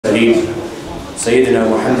المرسلين سيدنا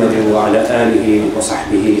محمد وعلى آله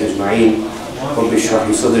وصحبه أجمعين. رب اشرح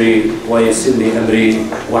لي صدري ويسر لي أمري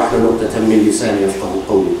واحلل عقدة من لساني يفقهوا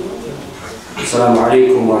قولي. السلام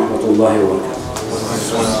عليكم ورحمة الله وبركاته.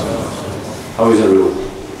 How is everyone?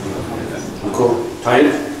 Cool?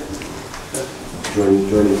 Tired? Join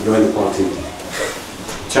the party.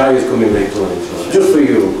 Chai is coming later on, inshallah. Just for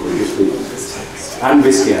you, Uncle, just for you. And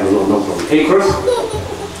biscuit as well, no problem. Cake roast?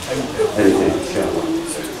 Anything, inshallah.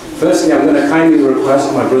 Firstly, I'm going to kindly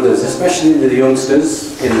request my brothers, especially the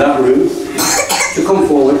youngsters in that room, to come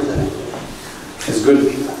forward. It's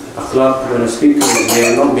good akhlaq when a speaker is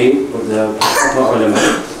here, not me, but the ulama.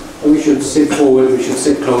 We should sit forward, we should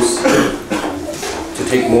sit close to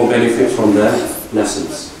take more benefit from their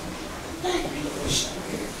lessons.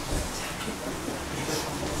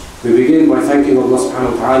 We begin by thanking Allah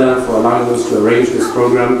subhanahu wa ta'ala for allowing us to arrange this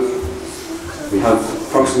program. We have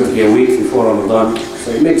approximately a week before Ramadan,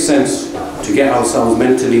 so it makes sense to get ourselves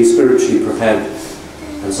mentally, spiritually prepared.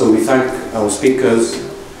 And so we thank our speakers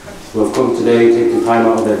who have come today, taking time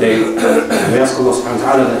out of their day. We ask Allah subhanahu wa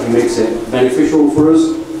ta'ala that He makes it beneficial for us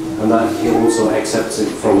and that He also accepts it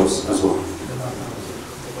from us as well.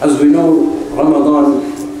 As we know, Ramadan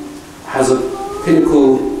has a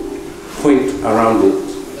pinnacle point around it,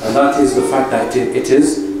 and that is the fact that it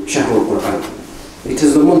is Shahrul Quran. It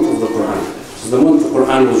is the month of the Quran. It is the month the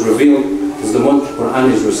Quran was revealed. It is the month the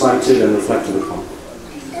Quran is recited and reflected upon.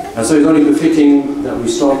 And so it's only befitting that we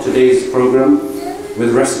start today's program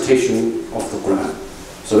with recitation of the Quran.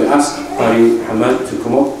 So we ask Qari Hamad to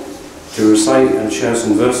come up to recite and share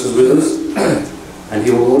some verses with us. And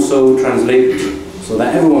he will also translate so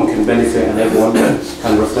that everyone can benefit and everyone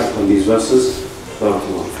can reflect on these verses.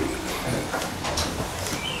 Barakallahu feek.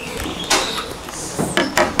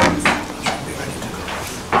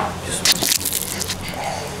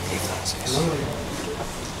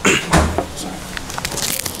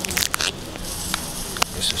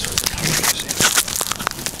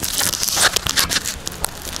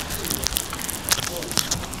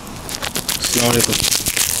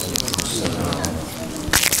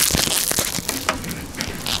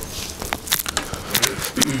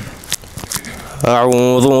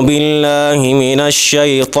 أعوذ بالله من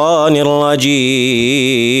الشيطان الرجيم.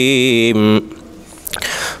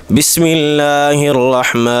 بسم الله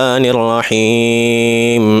الرحمن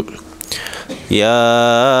الرحيم. يا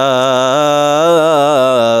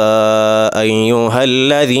أيها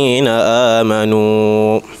الذين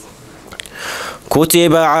آمنوا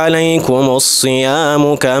كتب عليكم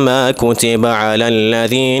الصيام كما كتب على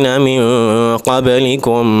الذين من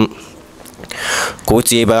قبلكم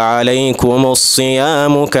كتب عليكم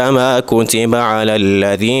الصيام كما كتب على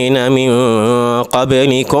الذين من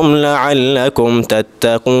قبلكم لعلكم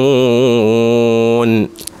تتقون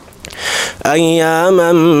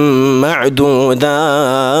أياما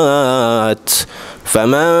معدودات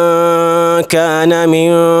فمن كان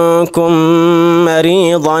منكم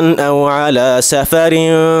مريضا أو على سفر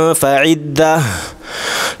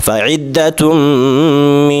فعدة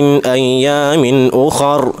من أيام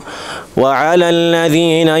أخر وعلى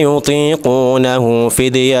الذين يطيقونه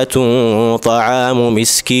فدية طعام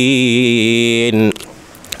مسكين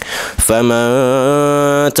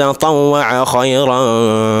فمن تطوع خيرا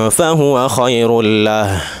فهو خير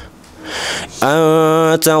له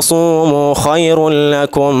أن تصوموا خير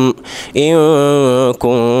لكم إن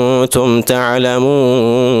كنتم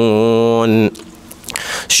تعلمون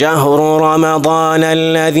شهر رمضان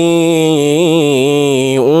الذي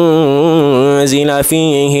أنزل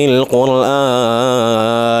فيه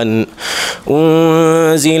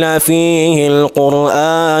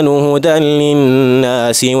القرآن هدى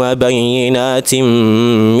للناس وبينات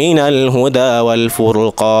من الهدى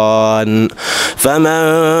والفرقان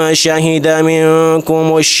فمن شهد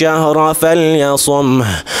منكم الشهر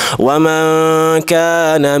فليصمه ومن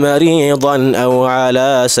كان مريضا أو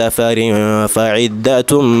على سفر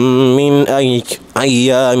فعدة من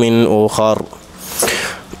أيام أخر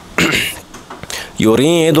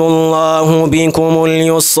يريد الله بكم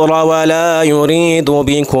اليسر ولا يريد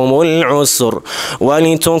بكم العسر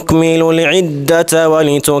ولتكملوا العدة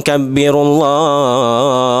ولتكبروا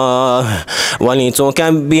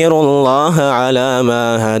الله على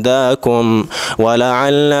ما هداكم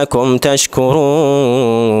ولعلكم تشكرون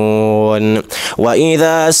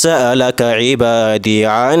وإذا سألك عبادي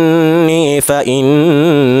عني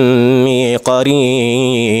فإني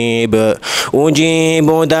قريب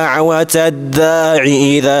أجيب دعوة الداع الداع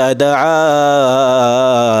إذا دعان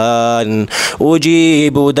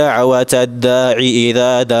أجيب دعوة الداع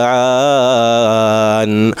إذا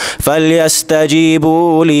دعان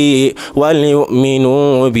فليستجيبوا لي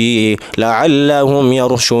وليؤمنوا بي لعلهم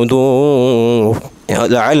يرشدون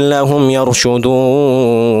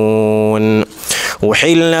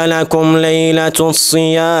أحل لكم ليلة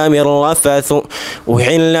الصيام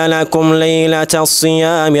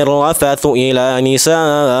الرفث إلى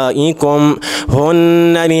نسائكم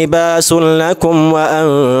هن لباس لكم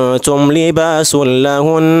وأنتم لباس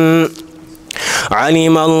لهن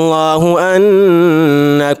علم الله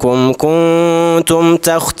أنكم كنتم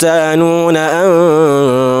تختانون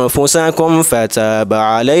أنفسكم فتاب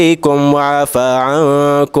عليكم وعفى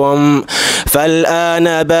عنكم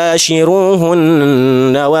فالآن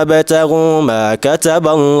باشروهن وابتغوا ما كتب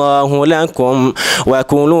الله لكم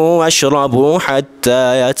وكلوا واشربوا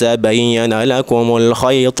حتى يتبين لكم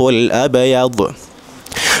الخيط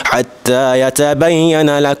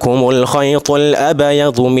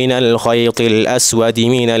الأبيض من الخيط الأسود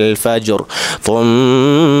من الفجر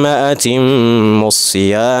ثم أتموا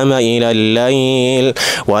الصيام إلى الليل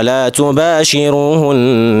ولا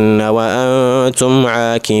تباشروهن وأنتم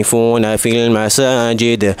عاكفون في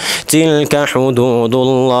المساجد تلك حدود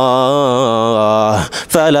الله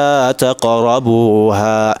فلا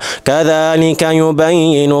تقربوها كذلك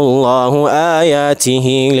يبين الله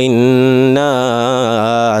آياته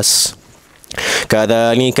للناس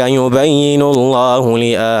كذلك يبين الله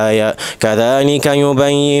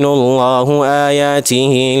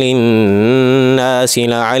آياته للناس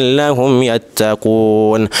لعلهم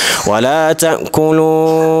يتقون ولا تأكلوا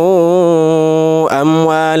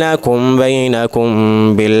أموالكم بينكم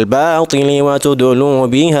بالباطل وتدلوا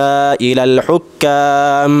بها إلى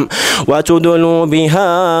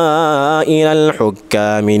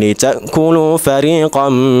الحكام لتأكلوا فريقا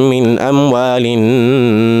من أموال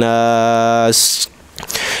الناس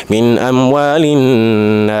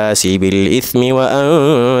بالإثم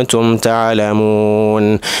وأنتم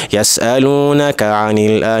تعلمون يسألونك عن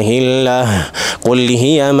الأهلة قل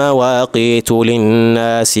هي مواقيت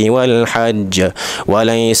للناس والحج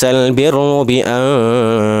وليس البر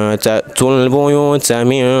بأن تأتوا البيوت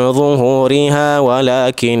من ظهورها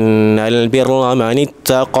ولكن البر من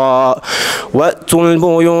اتقى وأتوا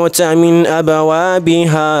البيوت من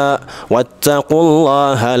أبوابها واتقوا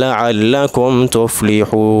الله لعلكم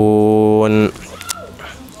تفلحون.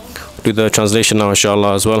 Do the translation now,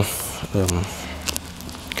 inshallah, as well.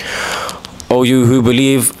 O you who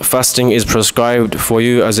believe, fasting is prescribed for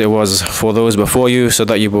you as it was for those before you, so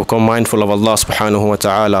that you become mindful of Allah subhanahu wa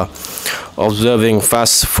ta'ala, observing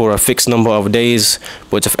fasts for a fixed number of days.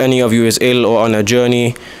 But if any of you is ill or on a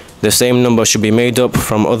journey, the same number should be made up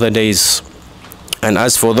from other days. And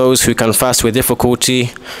as for those who can fast with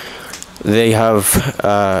difficulty, they have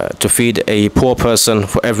to feed a poor person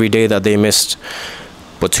for every day that they missed.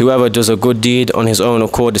 But whoever does a good deed on his own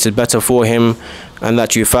accord, it is better for him, and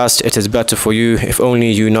that you fast, it is better for you, if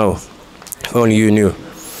only you knew.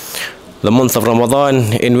 The month of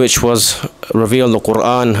Ramadan, in which was revealed the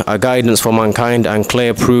Quran, a guidance for mankind and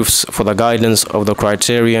clear proofs for the guidance of the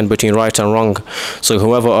criterion between right and wrong. So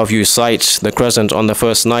whoever of you sights the crescent on the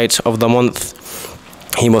first night of the month,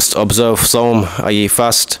 he must observe Sawm, i.e.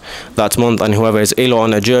 fast, that month, and whoever is ill or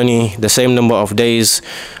on a journey, the same number of days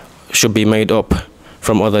should be made up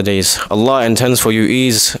from other days. Allah intends for you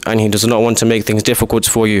ease, and He does not want to make things difficult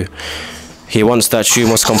for you. He wants that you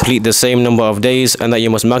must complete the same number of days and that you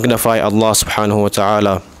must magnify Allah subhanahu wa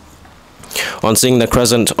ta'ala on seeing the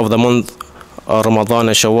crescent of the month of Ramadan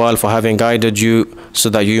and Shawwal, for having guided you so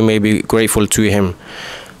that you may be grateful to Him.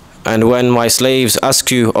 And when my slaves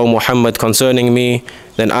ask you, O Muhammad, concerning me,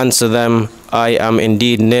 then answer them, I am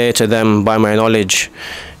indeed near to them by my knowledge.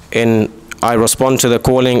 I respond to the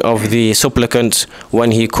calling of the supplicant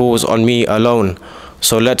when he calls on me alone.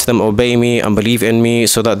 So let them obey me and believe in me,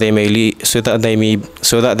 so that they may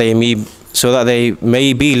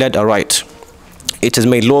be led aright. It is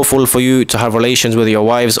made lawful for you to have relations with your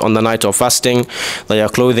wives on the night of fasting. They are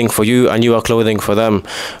clothing for you and you are clothing for them.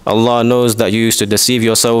 Allah knows that you used to deceive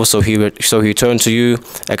yourselves, so He turned to you,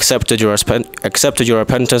 accepted your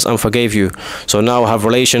repentance and forgave you. So now have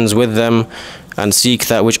relations with them and seek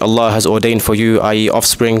that which Allah has ordained for you, i.e.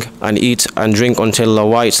 offspring, and eat and drink until the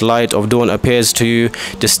white light of dawn appears to you,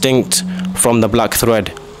 distinct from the black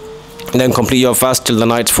thread. Then complete your fast till the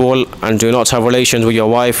night fall, and do not have relations with your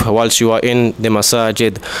wife whilst you are in the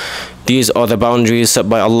masajid. These are the boundaries set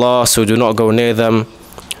by Allah, so do not go near them.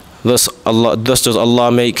 Thus does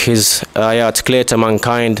Allah make His ayat clear to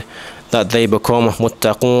mankind, that they become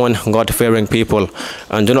muttaqun, God-fearing people,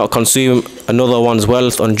 and do not consume another one's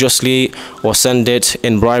wealth unjustly or send it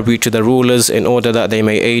in bribery to the rulers in order that they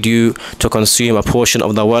may aid you to consume a portion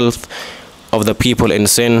of the wealth of the people in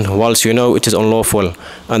sin, whilst you know it is unlawful.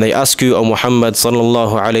 And they ask you, O Muhammad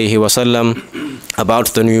sallallahu alaihi wasallam, about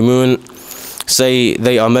the new moon. Say,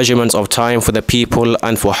 they are measurements of time for the people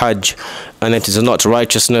and for Hajj, and it is not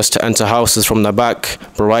righteousness to enter houses from the back,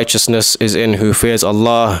 but righteousness is in who fears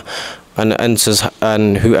Allah and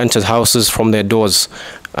who enters houses from their doors,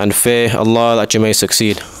 and fear Allah that you may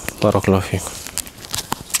succeed. Barakallahu feekum.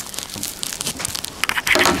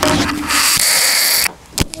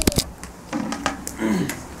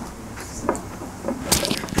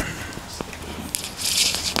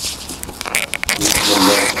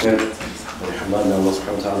 Allah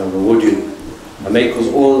subhanahu wa ta'ala reward you and make us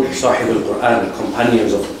all Sahib al-Quran,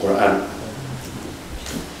 companions of the Quran.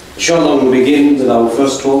 Inshallah, we'll begin with our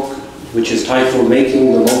first talk, which is titled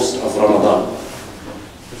Making the Most of Ramadan.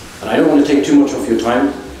 And I don't want to take too much of your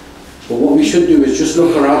time, but what we should do is just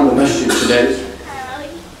look around the masjid today,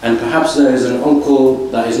 and perhaps there is an uncle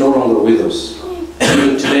that is no longer with us.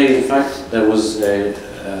 Today, in fact, there was the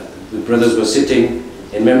brothers were sitting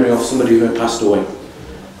in memory of somebody who had passed away.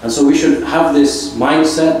 And so we should have this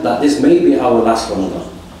mindset that this may be our last Ramadan.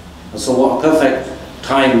 And so what a perfect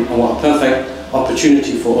time and what a perfect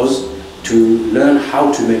opportunity for us to learn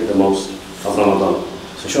how to make the most of Ramadan.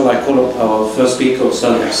 So shall I call up our first speaker,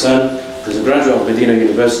 Ustadh Ehsan, who's a graduate of Medina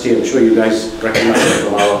University. I'm sure you guys recognize him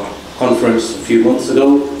from our conference a few months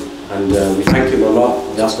ago. And we thank him a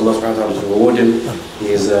lot. We ask Allah subhanahu wa ta'ala to reward him. He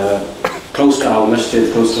is close to our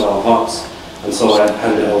masjid, close to our hearts. And so I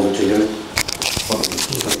hand it over to him.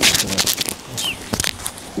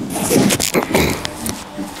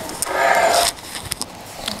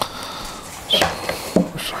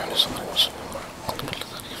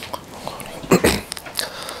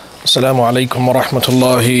 السلام عليكم ورحمة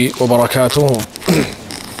الله وبركاته.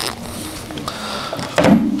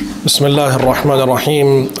 بسم الله الرحمن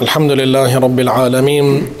الرحيم. الحمد لله رب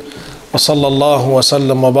العالمين، وصلى الله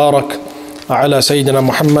وسلم وبارك على سيدنا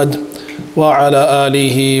محمد وعلى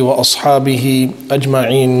آله وأصحابه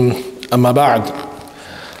أجمعين. أما بعد.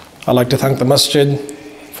 I'd like to thank the masjid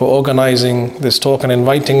for organizing this talk and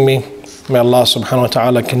inviting me. May Allah subhanahu wa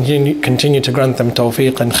ta'ala continue to grant them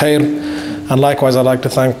tawfiq and khair. And likewise, I'd like to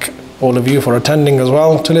thank all of you for attending as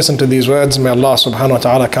well to listen to these words. May Allah subhanahu wa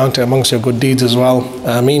ta'ala count it amongst your good deeds as well.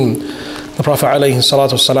 Ameen. The Prophet alayhi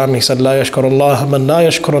salatu wasalam, he said, La yashkurullah man la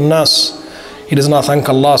yashkurun nas. He does not thank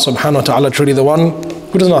Allah subhanahu wa ta'ala, truly the one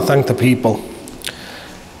who does not thank the people.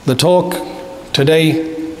 The talk today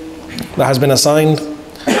that has been assigned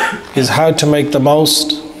is how to make the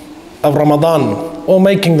most of Ramadan, or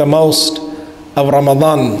making the most of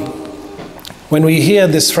Ramadan. When we hear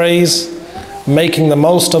this phrase, making the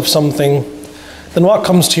most of something, then what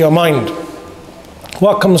comes to your mind?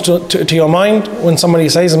 What comes to your mind when somebody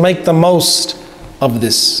says, make the most of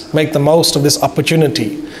this, make the most of this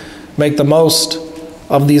opportunity, make the most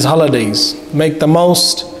of these holidays, make the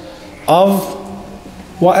most of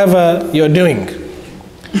whatever you're doing?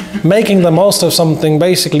 Making the most of something,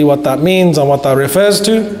 basically what that means and what that refers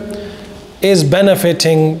to is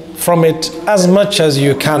benefiting from it as much as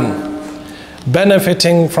you can.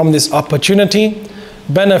 Benefiting from this opportunity,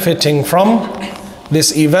 benefiting from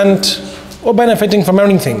this event, or benefiting from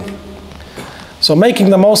anything. So making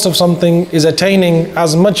the most of something is attaining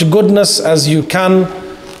as much goodness as you can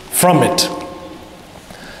from it.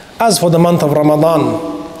 As for the month of Ramadan,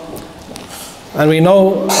 and we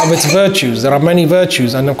know of its virtues, there are many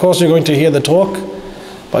virtues, and of course you're going to hear the talk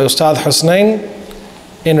by Ustadh Husnain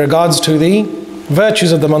in regards to the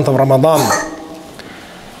virtues of the month of Ramadan.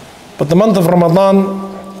 But the month of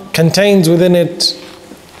Ramadan contains within it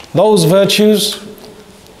those virtues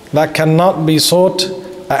that cannot be sought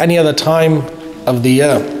at any other time of the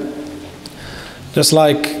year. Just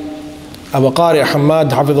like Abu Qari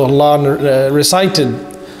Hamad Hafidhullah recited,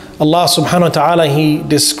 Allah subhanahu wa ta'ala, He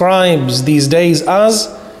describes these days as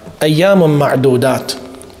ayyamun ma'dudat,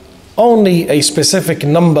 only a specific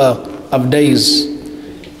number of days.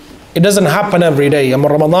 It doesn't happen every day. And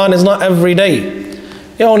Ramadan is not every day.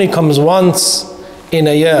 It only comes once in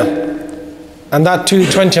a year, and that too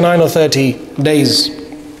 29 or 30 days.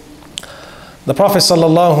 The Prophet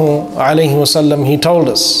sallallahu alaihi wasallam, he told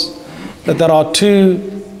us that there are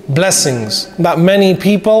two blessings that many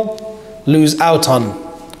people lose out on.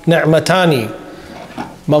 نعمتان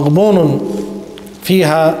مغبون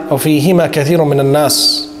فيها أو فيهما كثير من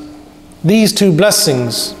الناس. These two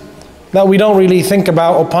blessings that we don't really think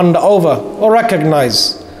about or ponder over or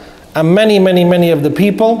recognize. And many of the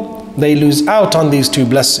people, they lose out on these two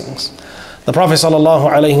blessings. The Prophet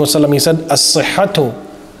ﷺ, he said, as-sihhatu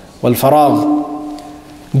wal-faragh,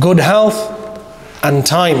 good health and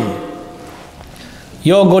time.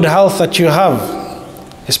 Your good health that you have,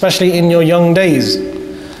 especially in your young days.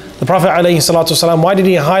 The Prophet ﷺ, why did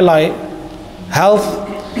he highlight health?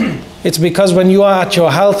 It's because when you are at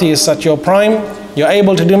your healthiest, at your prime, you're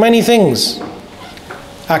able to do many things.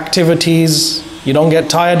 Activities, you don't get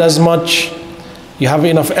tired as much, you have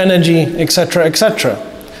enough energy, etc., etc.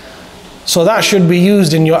 So that should be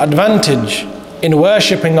used in your advantage in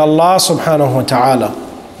worshipping Allah subhanahu wa ta'ala.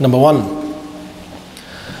 Number one.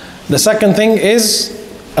 The second thing is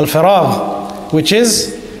al-faragh, which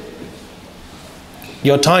is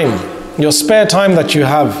your time, your spare time that you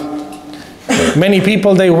have. Many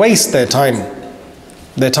people, they waste their time.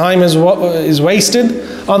 Their time is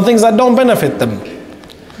wasted on things that don't benefit them.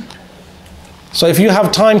 So if you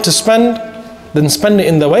have time to spend, then spend it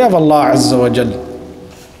in the way of Allah Azza wa Jal.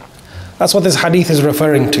 That's what this hadith is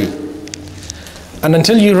referring to. And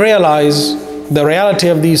until you realize the reality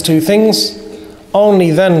of these two things,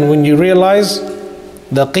 only then when you realize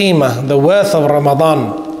the qeemah, the worth of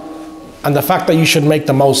Ramadan, and the fact that you should make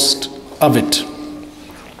the most of it.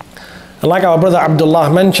 And like our brother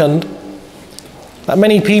Abdullah mentioned, that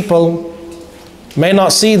many people may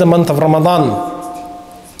not see the month of Ramadan.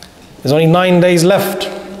 There's only 9 days left.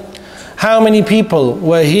 How many people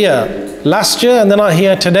were here last year and they're not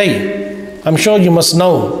here today? I'm sure you must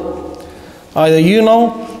know. Either you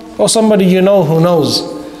know or somebody you know who knows.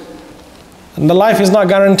 And the life is not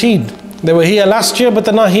guaranteed. They were here last year but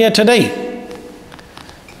they're not here today.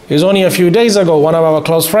 It was only a few days ago, one of our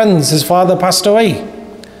close friends, his father passed away.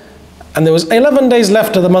 And there was 11 days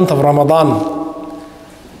left of the month of Ramadan.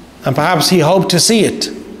 And perhaps he hoped to see it.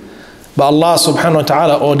 But Allah subhanahu wa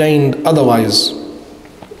ta'ala ordained otherwise.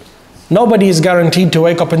 Nobody is guaranteed to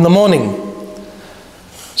wake up in the morning.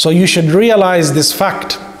 So you should realize this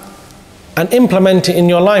fact and implement it in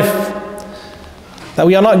your life. That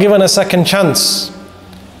we are not given a second chance.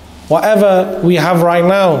 Whatever we have right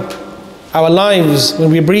now, our lives,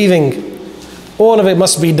 when we're breathing, all of it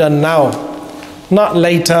must be done now. Not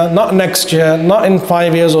later, not next year, not in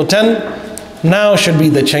 5 years or 10. Now should be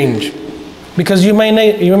the change. Because you may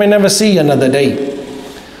never see another day.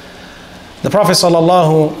 The Prophet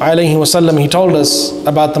ﷺ, he told us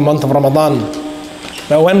about the month of Ramadan.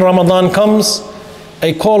 That when Ramadan comes,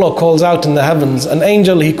 a caller calls out in the heavens. An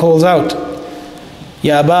angel, he calls out,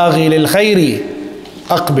 Ya baghi lil khayri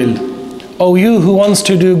aqbil. O you who wants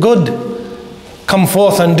to do good, come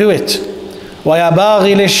forth and do it. Wa ya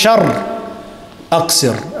baghi lil shar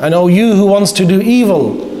aqsir. And O you who wants to do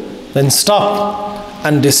evil, then stop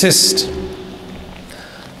and desist.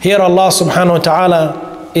 Here Allah subhanahu wa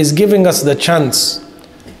ta'ala is giving us the chance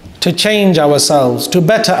to change ourselves, to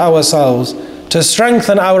better ourselves, to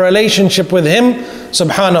strengthen our relationship with Him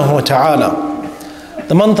subhanahu wa ta'ala.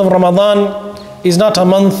 The month of Ramadan is not a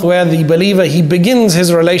month where the believer, he begins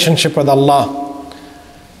his relationship with Allah.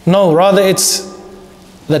 No, rather it's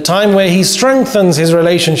the time where he strengthens his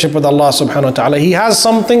relationship with Allah subhanahu wa ta'ala. He has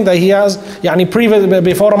something that he has,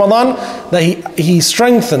 before Ramadan, that he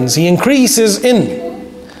strengthens, he increases in.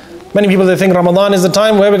 Many people, they think Ramadan is the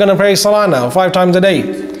time where we're going to pray salah now, 5 times a day.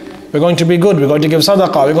 We're going to be good, we're going to give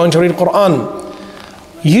sadaqah, we're going to read Quran.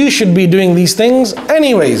 You should be doing these things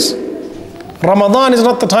anyways. Ramadan is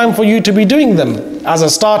not the time for you to be doing them as a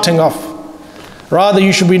starting off. Rather,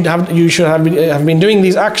 you should have been doing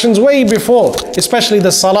these actions way before, especially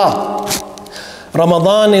the salah.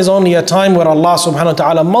 Ramadan is only a time where Allah subhanahu wa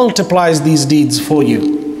ta'ala multiplies these deeds for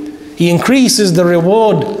you. He increases the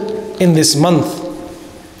reward in this month.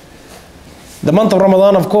 The month of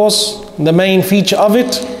Ramadan, of course, the main feature of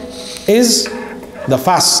it is the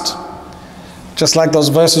fast. Just like those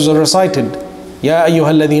verses are recited. Ya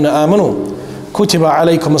ayyuhalladhina amanu, kutiba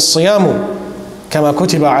alaykum as-siyamu, kama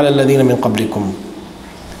kutiba ala alladhina min qablikum.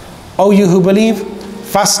 O you who believe,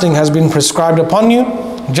 fasting has been prescribed upon you,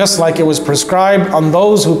 just like it was prescribed on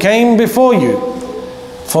those who came before you.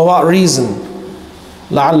 For what reason?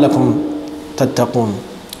 لَعَلَّكُمْ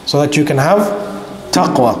تَتَّقُونَ. So that you can have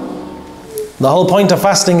taqwa. The whole point of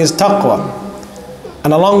fasting is taqwa.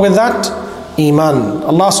 And along with that, iman.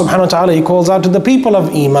 Allah subhanahu wa ta'ala, He calls out to the people of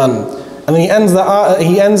iman. And then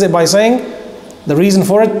He ends it by saying, the reason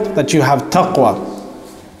for it, that you have taqwa.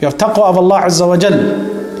 You have taqwa of Allah Azza wa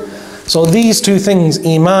Jal. So these two things,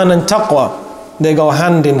 iman and taqwa, they go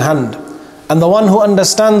hand in hand. And the one who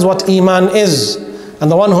understands what iman is,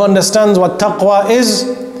 and the one who understands what taqwa is,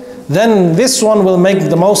 then this one will make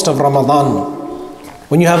the most of Ramadan.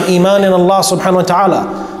 When you have iman in Allah subhanahu wa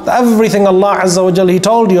ta'ala, that everything Allah Azza wa Jal, He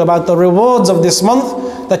told you about the rewards of this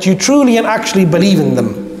month, that you truly and actually believe in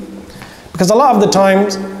them. Because a lot of the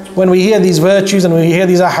times, when we hear these virtues and we hear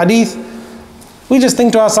these ahadith, we just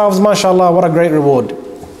think to ourselves, mashallah, what a great reward.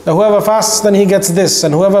 Whoever fasts, then he gets this,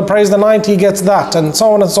 and whoever prays the night, he gets that, and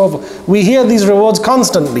so on and so forth. We hear these rewards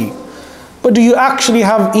constantly. But do you actually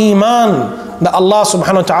have iman that Allah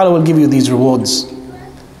subhanahu wa ta'ala will give you these rewards?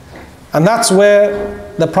 And that's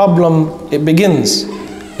where the problem, it begins,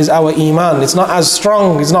 is our iman. It's not as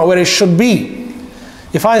strong, it's not where it should be.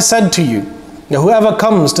 If I said to you, that whoever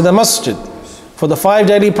comes to the masjid for the 5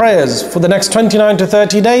 daily prayers for the next 29 to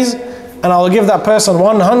 30 days, and I'll give that person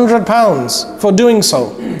 £100 for doing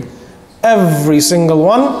so, every single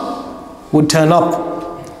one would turn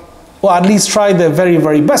up, or at least try their very,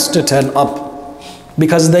 very best to turn up,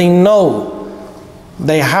 because they know,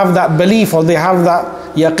 they have that belief, or they have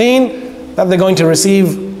that yaqeen that they're going to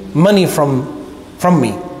receive money from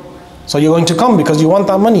me. So you're going to come because you want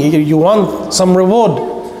that money, you want some reward.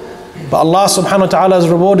 But Allah subhanahu wa ta'ala's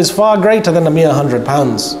reward is far greater than a mere £100.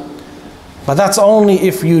 But that's only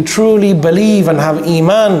if you truly believe and have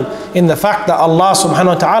iman in the fact that Allah subhanahu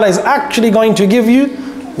wa ta'ala is actually going to give you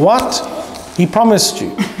what He promised you.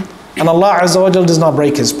 And Allah Azza wa Jal does not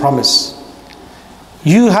break His promise.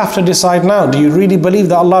 You have to decide now, do you really believe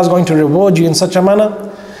that Allah is going to reward you in such a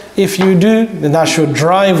manner? If you do, then that should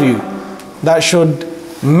drive you. That should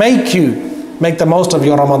make you make the most of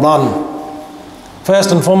your Ramadan.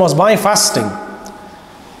 First and foremost, by fasting.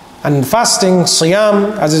 And fasting,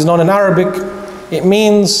 siyam, as is known in Arabic, it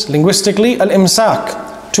means linguistically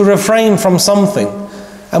al-imsak, to refrain from something.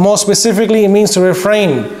 And more specifically, it means to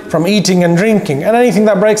refrain from eating and drinking and anything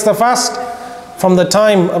that breaks the fast from the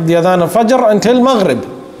time of the adhan of Fajr until Maghrib.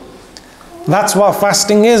 That's what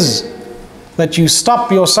fasting is. That you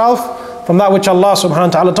stop yourself from that which Allah subhanahu wa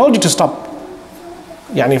ta'ala told you to stop.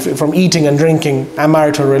 Yani from eating and drinking and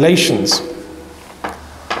marital relations.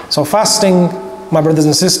 So fasting, my brothers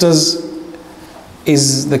and sisters,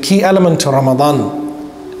 is the key element to Ramadan.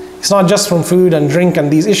 It's not just from food and drink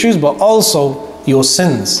and these issues, but also your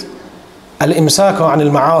sins. Al-imsaku an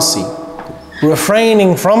al-ma'asi.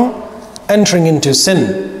 Refraining from entering into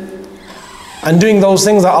sin. And doing those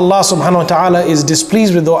things that Allah subhanahu wa ta'ala is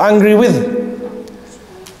displeased with or angry with.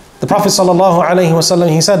 The Prophet sallallahu alayhi wa sallam,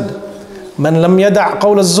 he said, "Man lam yada'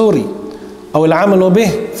 qawl az-zuri aw al-'amalu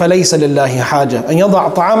bih falaysa lillahi haja an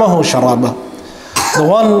yada' ta'amahu sharaba." The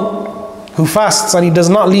one who fasts and he does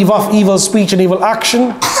not leave off evil speech and evil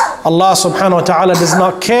action, Allah subhanahu wa ta'ala does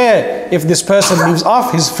not care if this person leaves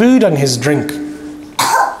off his food and his drink.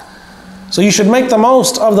 So you should make the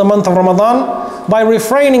most of the month of Ramadan by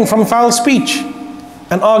refraining from foul speech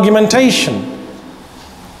and argumentation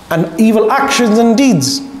and evil actions and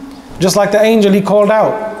deeds. Just like the angel, he called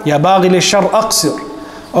out, "Ya baghi lishar aqsir."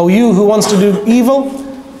 Oh, you who wants to do evil,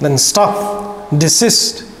 then stop,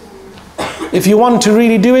 desist. If you want to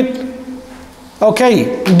really do it,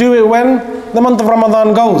 okay, do it when the month of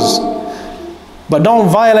Ramadan goes. But don't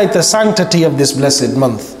violate the sanctity of this blessed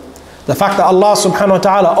month. The fact that Allah subhanahu wa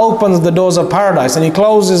ta'ala opens the doors of paradise and He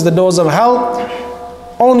closes the doors of hell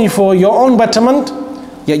only for your own betterment,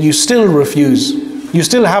 yet you still refuse. You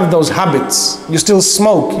still have those habits. You still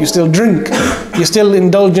smoke, you still drink, you still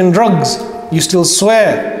indulge in drugs, you still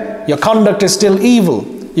swear, your conduct is still evil.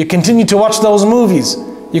 You continue to watch those movies.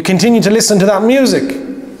 You continue to listen to that music.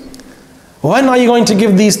 When are you going to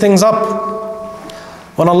give these things up?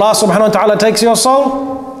 When Allah subhanahu wa ta'ala takes your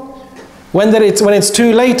soul? When it's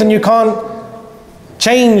too late and you can't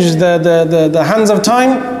change the hands of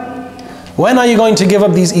time? When are you going to give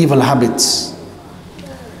up these evil habits?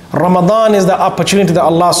 Ramadan is the opportunity that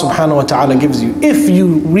Allah subhanahu wa ta'ala gives you. If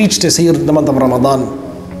you reach this here, the month of Ramadan.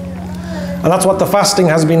 And that's what the fasting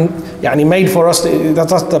has been made for us.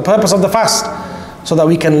 That's the purpose of the fast. So that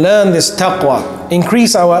we can learn this taqwa,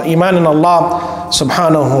 increase our iman in Allah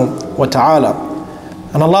subhanahu wa ta'ala.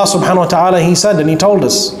 And Allah subhanahu wa ta'ala, He said and He told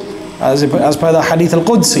us, as per the hadith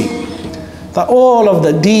al-Qudsi, that all of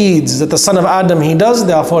the deeds that the son of Adam he does,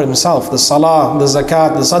 they are for himself. The salah, the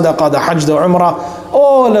zakat, the sadaqah, the hajj, the umrah,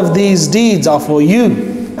 all of these deeds are for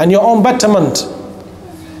you and your own betterment.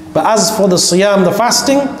 But as for the siyam, the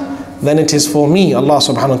fasting, then it is for me. Allah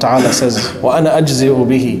subhanahu wa ta'ala says, وَأَنَا أَجْزِئُ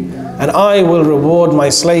بِهِ, and I will reward my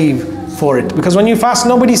slave for it. Because when you fast,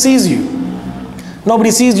 nobody sees you. Nobody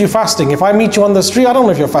sees you fasting. If I meet you on the street, I don't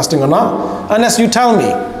know if you're fasting or not, unless you tell me.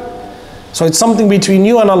 So it's something between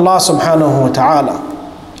you and Allah subhanahu wa ta'ala.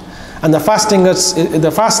 And the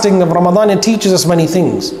fasting of Ramadan, it teaches us many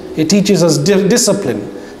things. It teaches us discipline,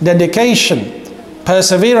 dedication,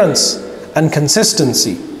 perseverance, and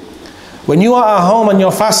consistency. When you are at home and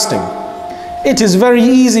you're fasting, it is very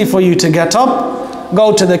easy for you to get up,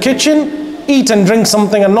 go to the kitchen, eat and drink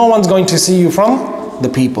something, and no one's going to see you from the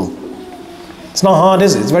people. It's not hard,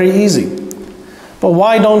 is it? It's very easy. But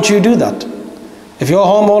why don't you do that? If you're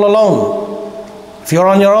home all alone, if you're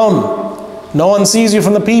on your own, no one sees you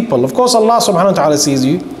from the people. Of course Allah subhanahu wa ta'ala sees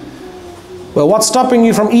you. Well, what's stopping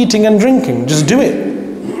you from eating and drinking? Just do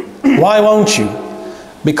it. Why won't you?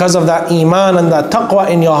 Because of that iman and that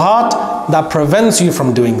taqwa in your heart that prevents you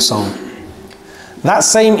from doing so. That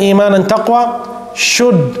same iman and taqwa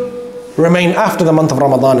should remain after the month of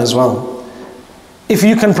Ramadan as well. If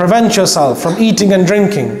you can prevent yourself from eating and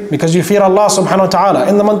drinking because you fear Allah subhanahu wa ta'ala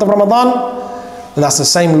in the month of Ramadan, then that's the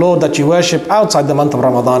same Lord that you worship outside the month of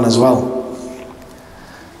Ramadan as well.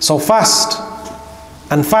 So fast,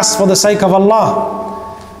 and fast for the sake of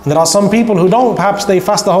Allah. And there are some people who don't, perhaps they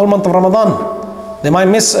fast the whole month of Ramadan. They might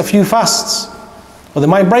miss a few fasts, or they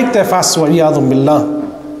might break their fasts, wa'iyadhum billah.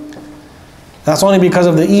 That's only because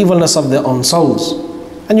of the evilness of their own souls.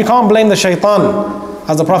 And you can't blame the shaitan.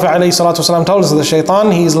 As the Prophet ﷺ told us, the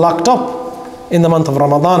shaitan, he is locked up in the month of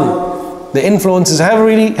Ramadan. The influence is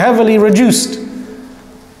heavily reduced.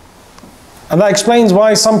 And that explains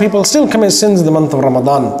why some people still commit sins in the month of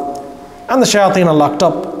Ramadan. And the shayateen are locked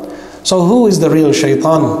up. So who is the real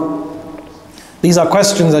shaitan? These are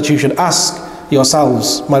questions that you should ask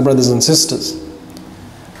yourselves, my brothers and sisters.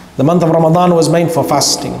 The month of Ramadan was made for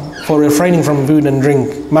fasting, for refraining from food and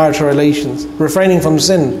drink, marital relations, refraining from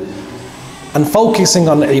sin, and focusing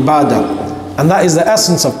on ibadah. And that is the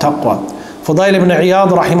essence of taqwa. Fudail ibn Iyad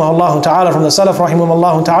rahimahullah ta'ala, from the Salaf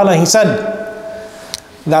rahimahullah ta'ala, he said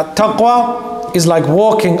that taqwa is like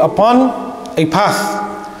walking upon a path.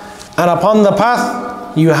 And upon the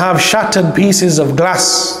path you have shattered pieces of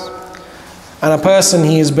glass. And a person,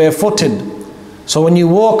 he is barefooted. So when you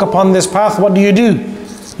walk upon this path, what do?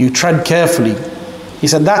 You tread carefully. He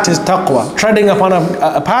said that is taqwa, treading upon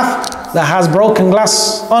a path that has broken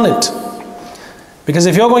glass on it. Because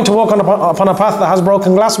if you're going to walk upon a path that has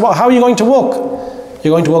broken glass, how are you going to walk?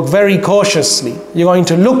 You're going to walk very cautiously. You're going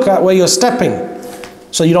to look at where you're stepping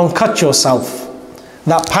so you don't cut yourself.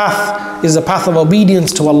 That path is the path of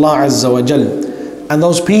obedience to Allah Azza wa Jal. And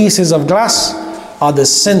those pieces of glass are the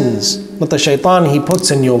sins that the shaitan, he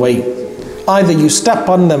puts in your way. Either you step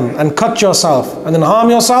on them and cut yourself and then harm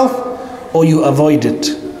yourself, or you avoid it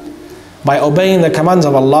by obeying the commands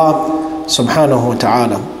of Allah subhanahu wa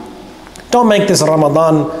ta'ala. Don't make this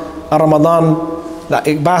Ramadan a Ramadan that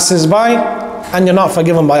it passes by and you're not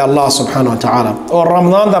forgiven by Allah subhanahu wa ta'ala. Or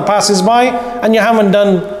Ramadan that passes by and you haven't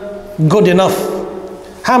done good enough.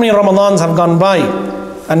 How many Ramadans have gone by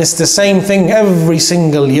and it's the same thing every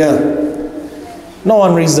single year? No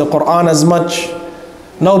one reads the Quran as much.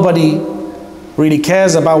 Nobody really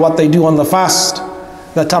cares about what they do on the fast.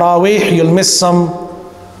 The Taraweeh, you'll miss some,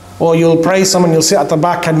 or you'll pray some and you'll sit at the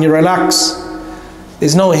back and you relax.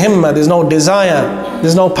 There's no himmah, there's no desire,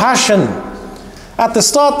 there's no passion. At the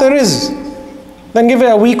start there is. Then give it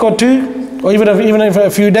a week or two, or even if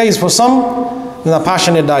a few days for some, then the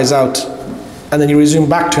passion, it dies out. And then you resume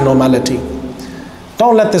back to normality.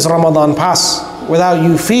 Don't let this Ramadan pass without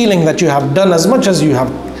you feeling that you have done as much as you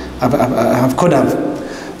could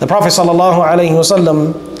have. The Prophet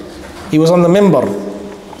ﷺ, he was on the minbar,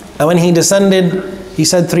 and when he descended, he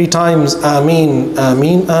said 3 times, Ameen,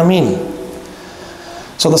 Ameen, Ameen.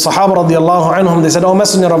 So the Sahaba radiallahu anhum, they said, O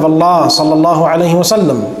Messenger of Allah sallallahu alayhi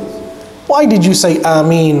wasallam, why did you say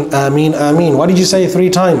Ameen, Ameen, Ameen? Why did you say it 3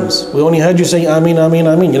 times? We only heard you say Ameen, Ameen,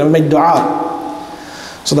 Ameen. You never made dua.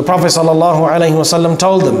 So the Prophet sallallahu alayhi wasallam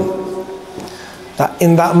told them that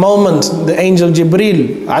in that moment, the angel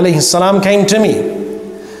Jibreel alayhi salam came to me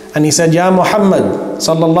and he said, Ya Muhammad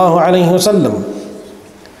sallallahu alayhi wasallam,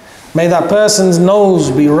 may that person's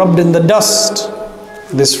nose be rubbed in the dust.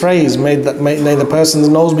 This phrase, may the person's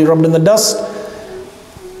nose be rubbed in the dust,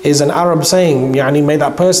 is an Arab saying, yani may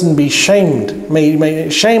that person be shamed, may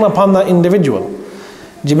shame upon that individual.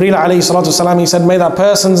 Jibreel alayhi salatu salam, he said, may that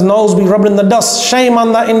person's nose be rubbed in the dust, shame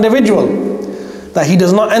on that individual, that he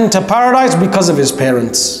does not enter paradise because of his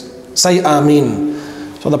parents. Say Ameen.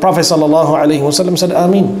 So the Prophet sallallahu alayhi wasallam said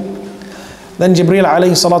Ameen. Then Jibreel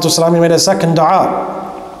alayhi salatu salam, he made a second dua.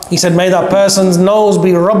 He said, may that person's nose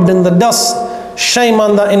be rubbed in the dust, shame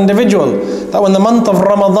on that individual, that when the month of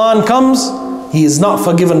Ramadan comes, he is not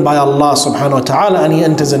forgiven by Allah subhanahu wa ta'ala and he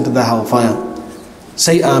enters into the hellfire.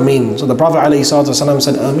 Say Ameen. So the Prophet alayhi salatu wasalam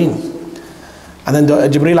said Ameen. And then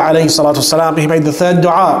Jibreel alayhi salatu wasalam, he made the third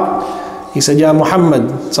dua. He said, Ya Muhammad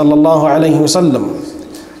sallallahu alayhi wasallam,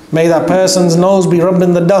 may that person's nose be rubbed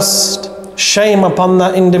in the dust, shame upon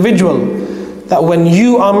that individual, that when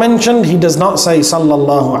you are mentioned, he does not say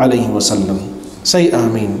sallallahu alayhi wasallam. Say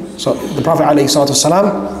Ameen. So the Prophet alayhi salatu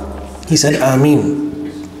wasalam, he said Ameen.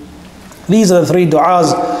 These are the 3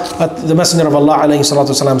 du'as that the Messenger of Allah alayhi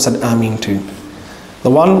salatu wasalam said Ameen to. The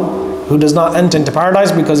one who does not enter into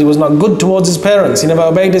paradise because he was not good towards his parents. He never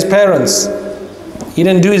obeyed his parents. He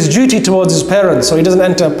didn't do his duty towards his parents, so he doesn't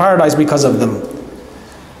enter paradise because of them.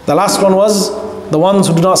 The last one was the ones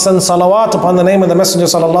who do not send salawat upon the name of the Messenger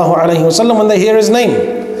sallallahu alaihi wasallam when they hear his name.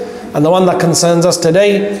 And the one that concerns us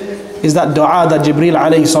today is that dua that Jibreel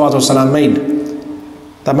alayhi salatu wasalam made.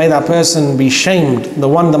 That may that person be shamed. The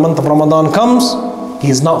one, the month of Ramadan comes, he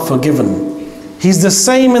is not forgiven. He's the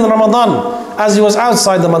same in Ramadan as he was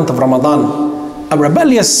outside the month of Ramadan. A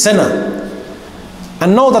rebellious sinner.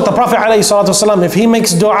 And know that the Prophet ﷺ, if he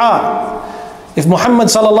makes dua, if Muhammad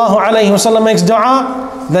ﷺ makes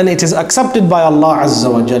dua, then it is accepted by Allah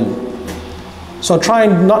Azza wa Jal. So try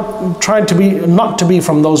not to be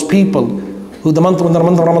from those people who when the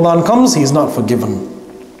month of Ramadan comes, he is not forgiven.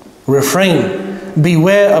 Refrain,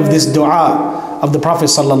 beware of this dua of the Prophet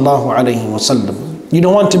ﷺ. You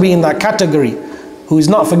don't want to be in that category who is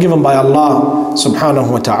not forgiven by Allah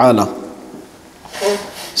subhanahu wa ta'ala.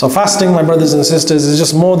 So fasting, my brothers and sisters, is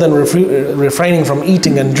just more than refraining from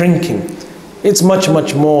eating and drinking. It's much,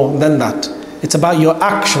 much more than that. It's about your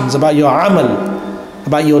actions, about your amal,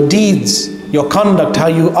 about your deeds, your conduct, how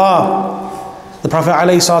you are. The Prophet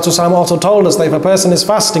ﷺ also told us that if a person is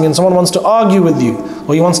fasting and someone wants to argue with you,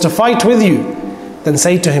 or he wants to fight with you, then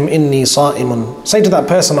say to him, Inni sa'imun. Say to that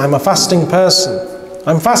person, I'm a fasting person.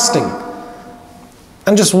 I'm fasting.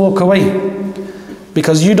 And just walk away.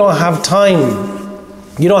 Because you don't have time.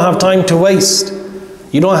 You don't have time to waste.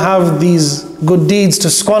 You don't have these good deeds to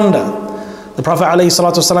squander. The Prophet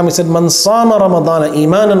ﷺ, he said, Man sama Ramadana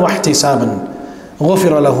imanan wa ihtisaban,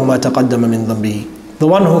 ghufira lahu ma taqaddama min dhanbihi. The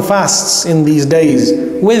one who fasts in these days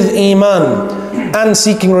with iman and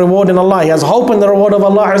seeking reward in Allah, he has hope in the reward of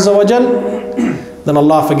Allah Azza wa Jal, then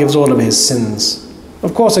Allah forgives all of his sins.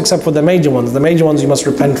 Of course, except for the major ones. The major ones you must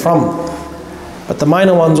repent from. But the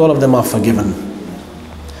minor ones, all of them are forgiven.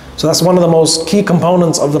 So that's one of the most key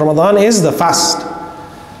components of the Ramadan is the fast.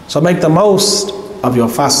 So make the most of your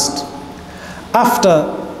fast.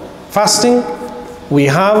 After fasting, we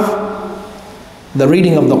have the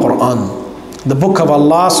reading of the Quran, the book of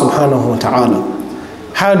Allah subhanahu wa ta'ala.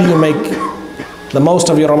 How do you make the most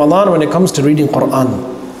of your Ramadan when it comes to reading Quran?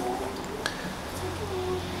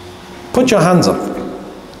 Put your hands up.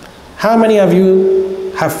 How many of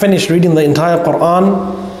you have finished reading the entire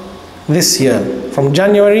Quran this year? From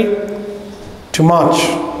January to March.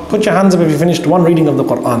 Put your hands up if you finished one reading of the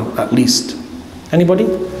Quran at least. Anybody?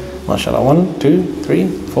 MashaAllah. 1, 2, 3,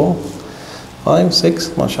 4, 5, 6.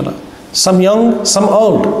 MashaAllah. Some young, some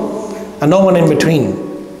old, and no one in between.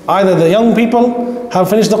 Either the young people have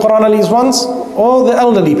finished the Quran at least once, or the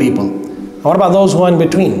elderly people. And what about those who are in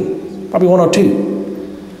between? Probably 1 or 2.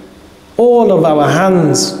 All of our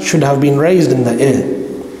hands should have been raised in the air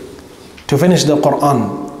to finish the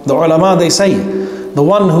Quran. The ulama, they say, the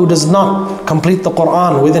one who does not complete the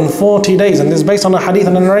Quran within 40 days, and this is based on a hadith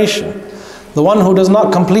and a narration, the one who does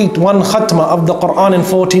not complete one khatma of the Quran in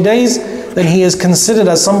 40 days, then he is considered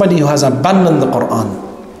as somebody who has abandoned the Quran.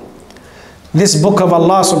 This book of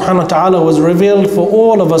Allah subhanahu wa ta'ala was revealed for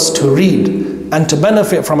all of us to read and to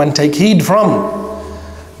benefit from and take heed from.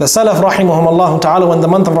 The Salaf rahimahumullah ta'ala, when the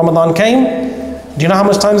month of Ramadan came, do you know how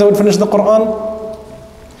much times they would finish the Quran?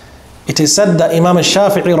 It is said that Imam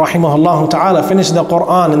al-Shafi'i rahimahullah ta'ala finished the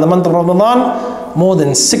Quran in the month of Ramadan more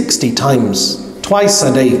than 60 times, twice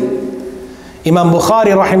a day. Imam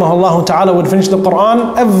Bukhari rahimahullah ta'ala would finish the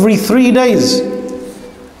Quran every 3 days.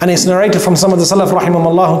 And it's narrated from some of the Salaf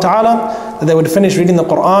rahimahullah ta'ala that they would finish reading the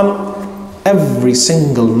Quran every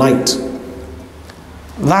single night.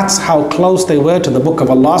 That's how close they were to the book of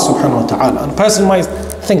Allah subhanahu wa ta'ala. And a person might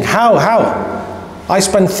think, how? I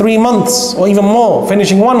spent 3 months or even more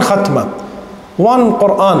finishing one khatma, one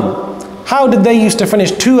Quran. How did they used to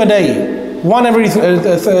finish 2 a day, 1 every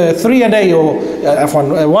 3 a day, or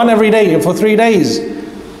 1 every day for 3 days,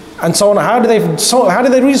 and so on? How did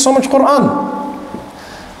they read so much Quran?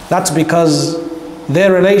 That's because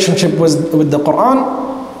their relationship with the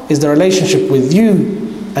Quran is the relationship with you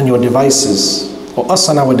and your devices, or us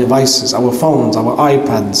and our devices, our phones, our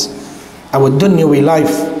iPads, our dunyawi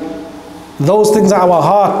life. Those things that our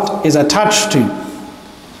heart is attached to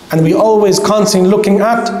and we always constantly looking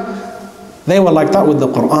at, they were like that with the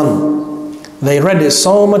Quran. They read it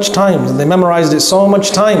so much times, they memorized it so much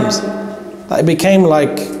times that it became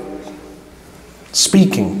like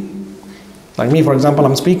speaking. Like me, for example,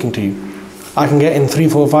 I'm speaking to you. I can get in 3,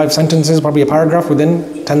 4, 5 sentences, probably a paragraph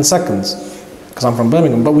within 10 seconds because I'm from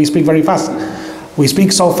Birmingham, but we speak very fast. We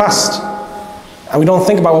speak so fast and we don't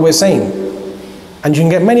think about what we're saying. And you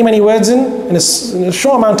can get many, many words in a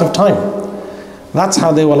short amount of time. That's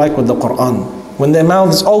how they were like with the Quran. when their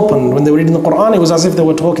mouths opened, when they were reading the Quran, it was as if they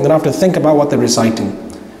were talking. They don't have to think about what they're reciting.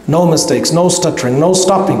 No mistakes, no stuttering, no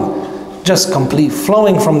stopping, just complete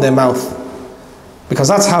flowing from their mouth. Because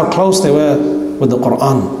that's how close they were with the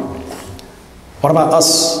Quran. What about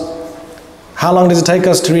us? How long does it take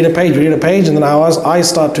us to read a page? We read a page and then our eyes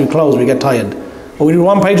start to close, we get tired. Or we read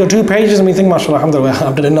 1 page or 2 pages and we think, mashallah, alhamdulillah,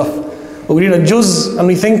 I've done enough. Or we read a juz and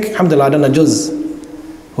we think, alhamdulillah, I've done a juz.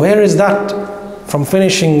 Where is that from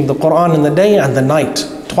finishing the Quran in the day and the night?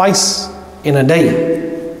 Twice in a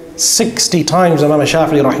day. 60 times Imam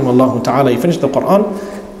Shafi'i rahimahullah ta'ala, he finished the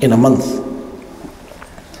Quran in a month.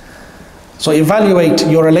 So evaluate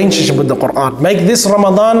your relationship with the Quran. Make this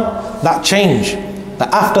Ramadan that change.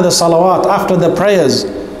 That after the salawat, after the prayers,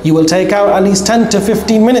 you will take out at least 10 to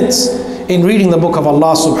 15 minutes in reading the book of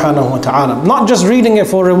Allah subhanahu wa ta'ala. Not just reading it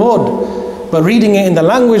for reward, but reading it in the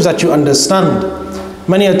language that you understand.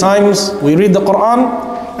 Many a times we read the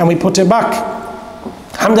Quran and we put it back.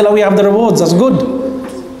 Alhamdulillah, we have the rewards, that's good.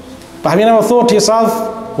 But have you never thought to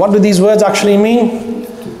yourself, what do these words actually mean?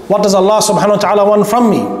 What does Allah subhanahu wa ta'ala want from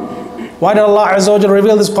me? Why did Allah Azza wa Jalla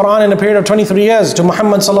reveal this Quran in a period of 23 years to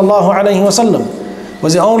Muhammad sallallahu alayhi wa sallam?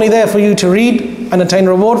 Was it only there for you to read and attain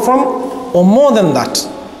reward from? Or more than that?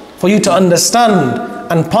 For you to understand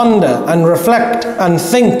and ponder and reflect and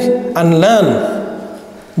think and learn.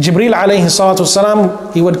 Jibreel alayhi salatu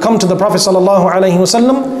wasalam, he would come to the Prophet sallallahu alayhi wa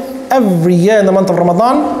sallam every year in the month of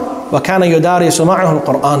Ramadan. وَكَانَ يُدَارِسُ مَعَهُ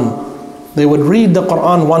الْقُرْآنِ. They would read the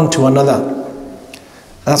Quran one to another.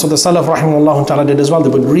 And that's what the Salaf rahimahullah ta'ala did as well. They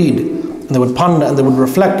would read, and they would ponder, and they would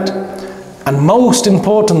reflect. And most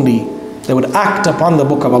importantly, they would act upon the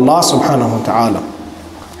book of Allah subhanahu wa ta'ala.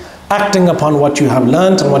 Acting upon what you have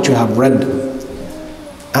learnt and what you have read.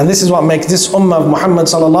 And this is what makes this ummah of Muhammad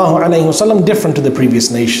sallallahu alayhi wa sallam different to the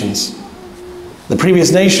previous nations. The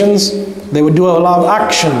previous nations, they would do a lot of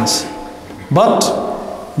actions, but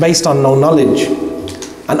based on no knowledge.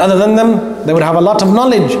 And other than them, they would have a lot of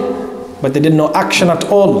knowledge, but they did no action at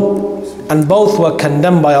all. And both were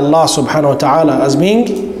condemned by Allah subhanahu wa ta'ala as being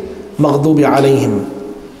maghdubi alayhim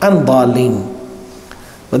and dhalin.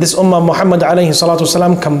 But this ummah of Muhammad alayhi salatu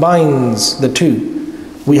wasalam combines the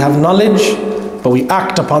two. We have knowledge, but we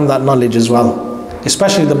act upon that knowledge as well.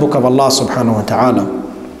 Especially the book of Allah subhanahu wa ta'ala.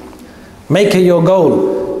 Make it your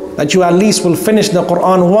goal that you at least will finish the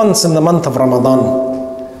Quran once in the month of Ramadan.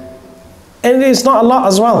 And it's not a lot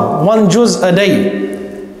as well. 1 juz a day.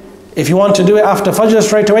 If you want to do it after Fajr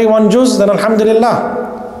straight away, 1 juz, then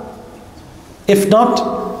alhamdulillah. If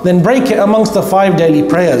not, then break it amongst the 5 daily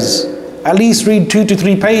prayers. At least read 2 to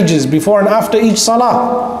 3 pages before and after each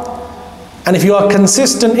salah. And if you are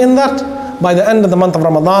consistent in that, by the end of the month of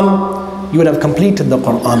Ramadan, you would have completed the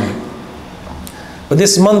Quran. But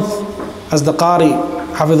this month, as the Qari,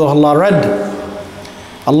 Hafidhullah, read,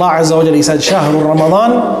 Allah Azza wa Jalla, He said, Shahru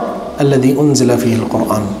Ramadan, alladhi unzila fihi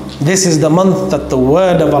al-Quran. This is the month that the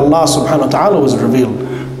word of Allah subhanahu wa ta'ala was revealed.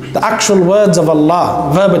 The actual words of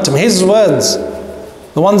Allah, verbatim, His words,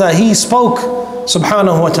 the ones that He spoke,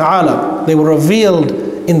 subhanahu wa ta'ala, they were revealed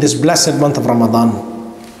in this blessed month of Ramadan.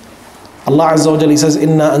 Allah Azza wa Jalla says,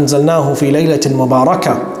 Inna anzalnahu fi laylatin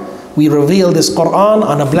mubarakah. We reveal this Quran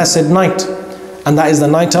on a blessed night. And that is the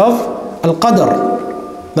night of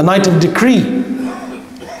Al-Qadr, the night of decree.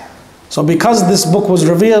 So because this book was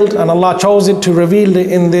revealed and Allah chose it to reveal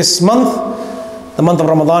it in this month, the month of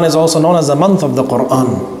Ramadan is also known as the month of the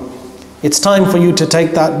Quran. It's time for you to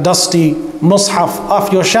take that dusty mushaf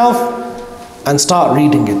off your shelf and start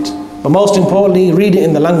reading it. But most importantly, read it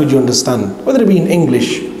in the language you understand, whether it be in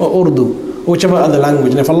English or Urdu or whichever other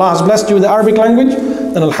language. And if Allah has blessed you with the Arabic language,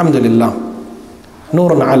 then alhamdulillah,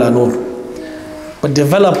 nurun ala nur. But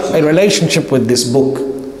develop a relationship with this book.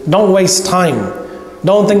 Don't waste time.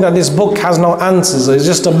 Don't think that this book has no answers. It's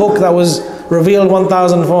just a book that was revealed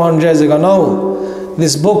 1,400 years ago. No,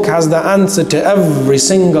 this book has the answer to every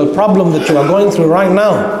single problem that you are going through right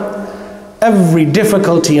now. Every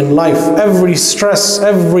difficulty in life, every stress,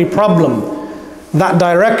 every problem, that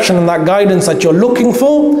direction and that guidance that you're looking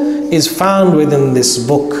for is found within this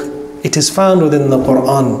book. It is found within the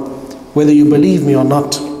Quran. Whether you believe me or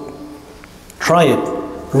not, try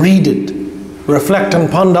it, read it, reflect and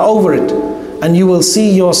ponder over it, and you will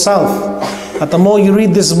see yourself that the more you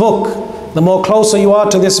read this book, the more closer you are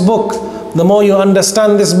to this book, the more you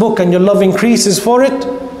understand this book and your love increases for it,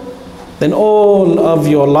 then all of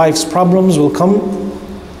your life's problems will come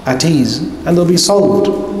at ease and they'll be solved.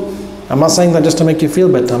 I'm not saying that just to make you feel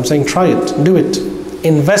better. I'm saying try it, do it.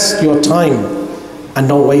 Invest your time and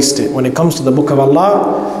don't waste it when it comes to the book of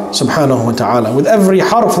Allah subhanahu wa ta'ala. With every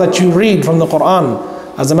harf that you read from the Quran,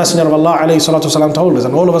 as the Messenger of Allah alayhi salatu wasalam told us,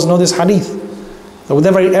 and all of us know this hadith, So with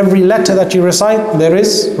every letter that you recite, there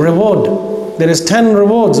is reward. There is 10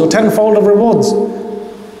 rewards or 10-fold of rewards.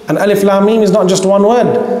 And alif lam mim is not just one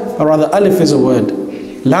word, but rather alif is a word,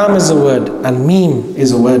 lam is a word, and mim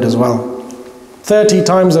is a word as well. 30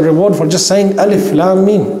 times the reward for just saying alif lam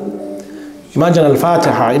mim. Imagine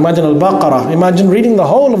al-Fatiha, imagine al-Baqarah, imagine reading the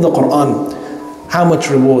whole of the Quran. How much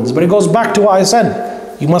rewards. But it goes back to what I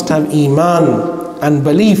said. You must have iman and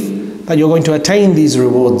belief that you're going to attain these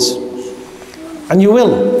rewards. And you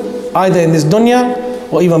will, either in this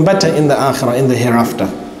dunya or even better in the akhirah, in the hereafter.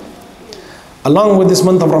 Along with this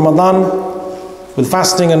month of Ramadan, with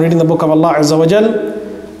fasting and reading the book of Allah Azza wa Jal,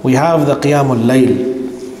 we have the Qiyamul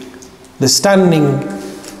Layl, the standing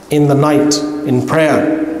in the night in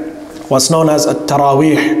prayer, what's known as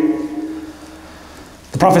At-Taraweeh.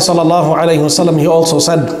 The Prophet sallallahu alayhi wasallam, he also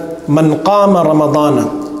said, "Man qama Ramadana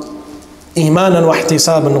imanan wa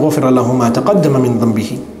ihtisaban ghufira lahu ma taqaddama min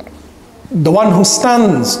dhanbihi." The one who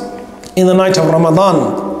stands in the night of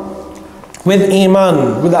Ramadan with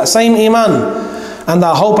iman, with that same iman and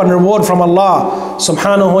that hope and reward from Allah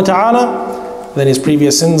subhanahu wa ta'ala, then his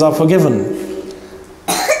previous sins are forgiven.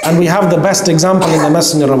 And we have the best example in the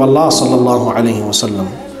Messenger of Allah sallallahu alayhi wasallam.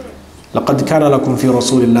 لَقَدْ كَانَ لَكُمْ فِي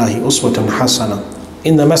رَسُولِ اللَّهِ أُسْوَةٌ حَسَنَةٌ.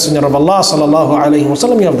 In the Messenger of Allah sallallahu alayhi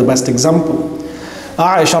wasallam, you have the best example.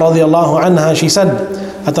 Aisha radiallahu anha, she said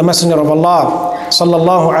that the Messenger of Allah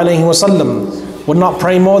sallallahu alayhi wasallam would not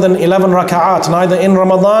pray more than 11 raka'at, neither in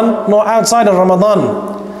Ramadan nor outside of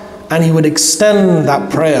Ramadan. And he would extend that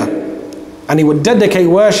prayer and he would dedicate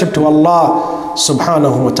worship to Allah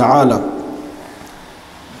subhanahu wa ta'ala,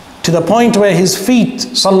 to the point where his feet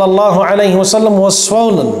sallallahu alayhi wasallam was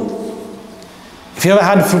swollen. If you ever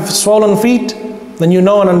had swollen feet, then you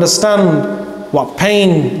know and understand what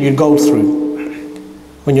pain you go through.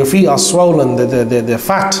 When your feet are swollen, they're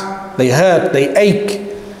fat, they hurt, they ache.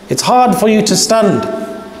 It's hard for you to stand.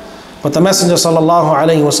 But the Messenger sallallahu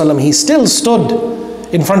alayhi wasallam, he still stood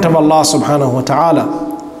in front of Allah subhanahu wa ta'ala.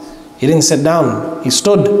 He didn't sit down, he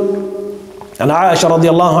stood. And Aisha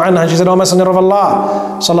radiallahu anha, she said, "O Messenger of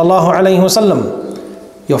Allah sallallahu alayhi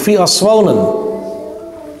wasallam, your feet are swollen.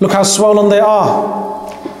 Look how swollen they are."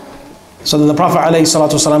 So then the Prophet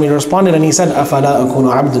ﷺ, he responded and he said, أَفَلَا أَكُونُ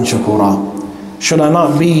عَبْدًا شَكُورًا. Should I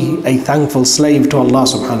not be a thankful slave to Allah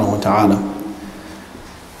subhanahu wa ta'ala?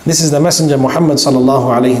 This is the Messenger Muhammad sallallahu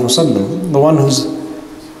alayhi wasallam, the one whose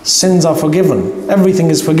sins are forgiven. Everything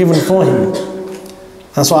is forgiven for him.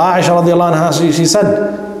 That's why Aisha radiallahu anha, she said,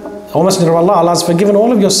 "O Messenger of Allah, Allah has forgiven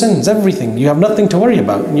all of your sins, everything. You have nothing to worry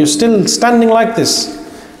about. And you're still standing like this."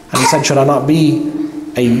 And he said, "Should I not be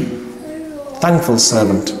a thankful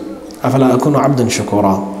servant?" أَفَلَا أَكُونُ عَبْدًا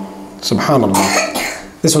شَكُورًا. Subhanallah.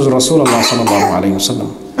 This was Rasulullah sallallahu alayhi wasallam.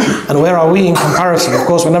 And where are we in comparison? Of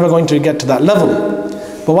course, we're never going to get to that level.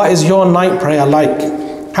 But what is your night prayer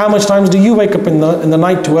like? How much times do you wake up in the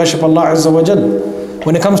night to worship Allah Azza wa Jal?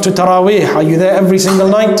 When it comes to Taraweeh, are you there every single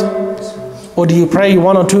night? Or do you pray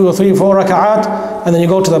 1 or 2 or 3 or 4 raka'at and then you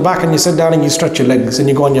go to the back and you sit down and you stretch your legs and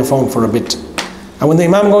you go on your phone for a bit? And when the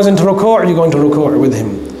Imam goes into ruku', you go into ruku' with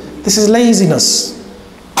him. This is laziness.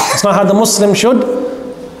 It's not how the Muslim should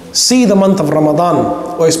see the month of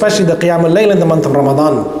Ramadan, or especially the Qiyamul Layl in the month of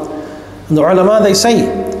Ramadan. And the ulama, they say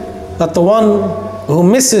that the one who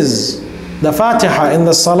misses the Fatiha in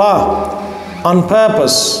the Salah on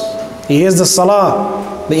purpose, he hears the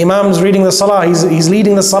Salah, the Imam is reading the Salah, he's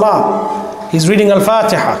leading the Salah, he's reading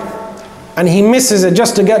Al-Fatiha, and he misses it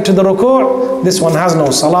just to get to the ruku', this one has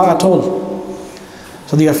no Salah at all.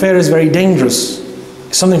 So the affair is very dangerous.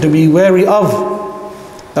 It's something to be wary of.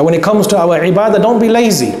 That when it comes to our ibadah, don't be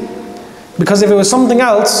lazy. Because if it was something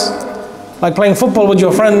else, like playing football with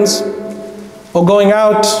your friends, or going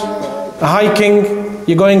out hiking,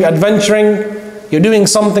 you're going adventuring, you're doing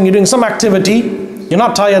something, you're doing some activity, you're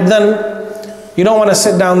not tired then, you don't want to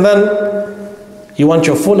sit down then, you want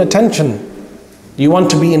your full attention, you want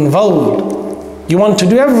to be involved, you want to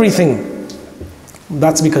do everything.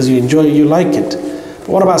 That's because you enjoy it, you like it. But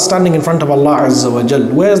what about standing in front of Allah Azza wa Jal?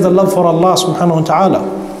 Where's the love for Allah subhanahu wa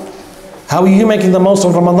ta'ala? How are you making the most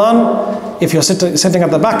of Ramadan if you're sitting at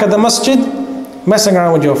the back of the masjid, messing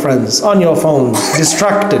around with your friends, on your phones,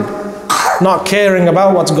 distracted, not caring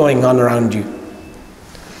about what's going on around you?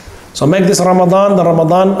 So make this Ramadan the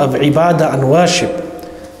Ramadan of ibadah and worship.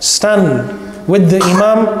 Stand with the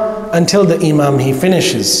Imam until the Imam he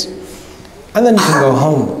finishes. And then you can go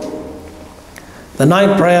home. The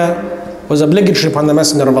night prayer was obligatory upon the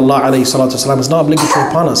Messenger of Allah alayhi salatu wasalam. It's not obligatory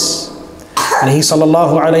upon us. And he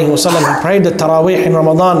sallallahu alayhi wasallam, he prayed the Taraweeh in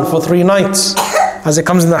Ramadan for 3 nights, as it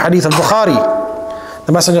comes in the hadith of Bukhari.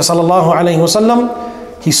 The Messenger sallallahu alayhi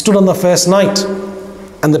wasallam, he stood on the first night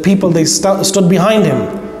and the people, they stood behind him,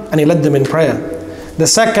 and he led them in prayer. The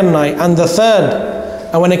second night and the third,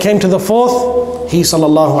 and when it came to the fourth, he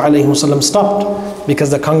sallallahu alaihi wasallam stopped, because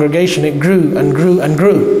the congregation, it grew and grew and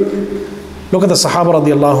grew. Look at the Sahaba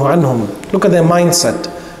radiallahu anhum. Look at their mindset.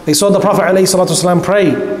 They saw the Prophet alayhi salatu wasallam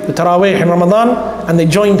pray the Taraweeh in Ramadan, and they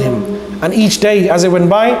joined him. And each day as it went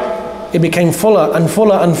by, it became fuller and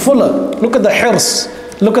fuller and fuller. Look at the hirs,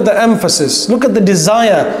 look at the emphasis, look at the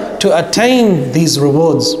desire to attain these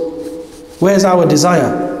rewards. Where's our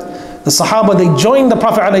desire? The Sahaba, they joined the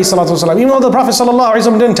Prophet ﷺ, even though the Prophet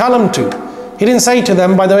ﷺ didn't tell them to. He didn't say to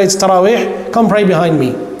them, by the way, it's Taraweeh, come pray behind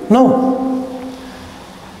me. No.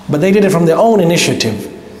 But they did it from their own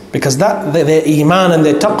initiative, because that their iman and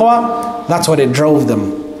their taqwa, that's what it drove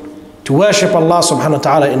them to worship Allah subhanahu wa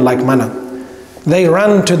ta'ala in like manner. They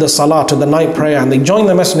ran to the salah, to the night prayer, and they joined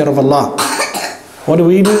the Messenger of Allah. What do?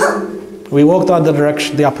 We walked out the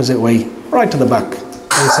direction, the opposite way, right to the back,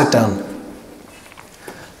 and sit down.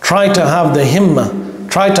 Try to have the himmah,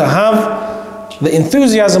 try to have the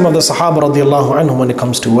enthusiasm of the Sahaba radiallahu anhum when it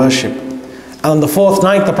comes to worship. And on the fourth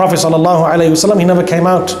night, the Prophet sallallahu alaihi wasallam, he never came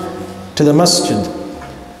out to the masjid,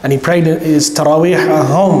 and he prayed his Taraweeh at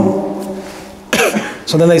home.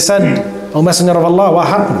 So then they said, O Messenger of Allah, what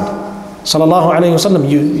happened? Sallallahu alayhi wasallam,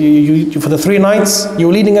 you for the 3 nights, you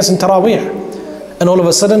were leading us in Taraweeh, and all of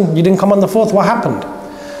a sudden, you didn't come on the fourth, what happened?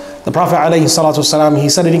 The Prophet alayhi salatu wasalam, he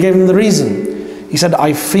said, and he gave him the reason. He said,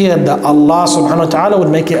 I feared that Allah subhanahu wa ta'ala would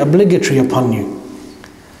make it obligatory upon you.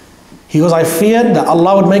 He goes, I feared that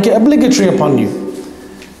Allah would make it obligatory upon you.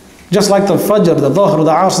 Just like the Fajr, the Dhuhr,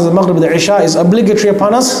 the Asr, the Maghrib, the Isha is obligatory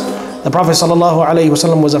upon us, the Prophet sallallahu alayhi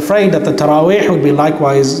wasallam was afraid that the Taraweeh would be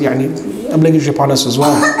likewise obligatory upon us as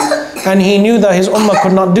well. And he knew that his ummah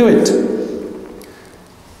could not do it.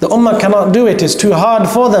 The ummah cannot do it, it's too hard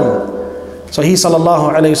for them. So he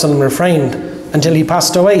sallallahu alayhi wasallam refrained until he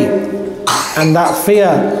passed away. And that fear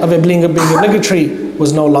of it being obligatory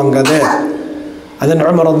was no longer there. And then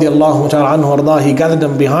Umar radiallahu ta'ala anhu ardah, he gathered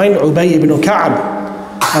them behind Ubay ibn Ka'ab.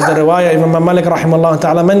 As the riwayah Imam Malik rahimahullah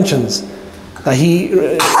ta'ala mentions, that he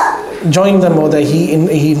joined them, or that he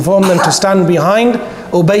informed them to stand behind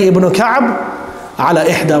Ubay ibn Ka'ab على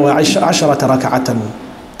 11 ركعة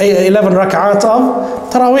 11 ركعات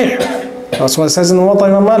of Taraweeh. That's what it says in the Muwatta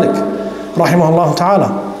Imam Malik rahimahullah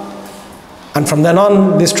ta'ala. And from then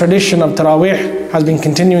on, this tradition of Taraweeh has been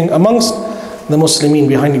continuing amongst the Muslimin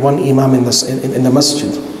behind one Imam in the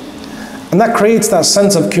masjid. And that creates that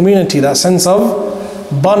sense of community, that sense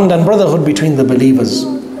of bond and brotherhood between the believers.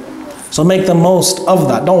 So make the most of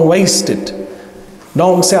that, don't waste it.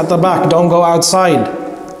 Don't sit at the back, don't go outside.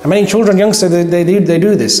 And many children, youngsters, they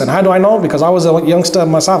do this. And how do I know? Because I was a youngster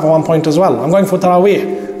myself at one point as well. I'm going for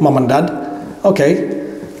Taraweeh, mom and dad. Okay,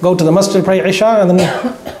 go to the masjid, pray Isha, and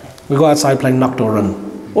then we go outside playing Nocto Run.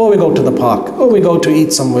 Or we go to the park, or we go to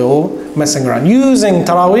eat somewhere, or messing around. Using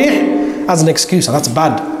Taraweeh as an excuse, and that's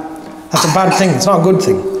bad. That's a bad thing, it's not a good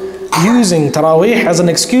thing. Using Taraweeh as an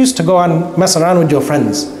excuse to go and mess around with your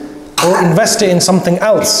friends, or invest it in something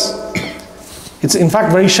else. It's in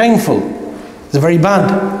fact very shameful. It's very bad.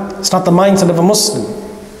 It's not the mindset of a Muslim.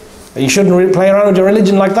 You shouldn't play around with your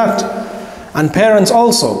religion like that. And parents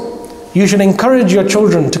also, you should encourage your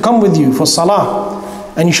children to come with you for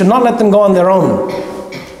salah. And you should not let them go on their own.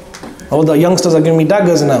 Oh, the youngsters are giving me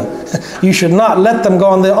daggers now. You should not let them go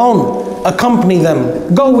on their own. Accompany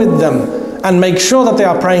them, go with them, and make sure that they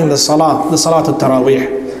are praying the Salatul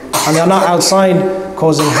Taraweeh. And they are not outside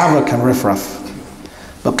causing havoc and riffraff.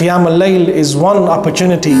 But Qiyam al-Layl is one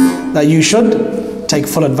opportunity that you should take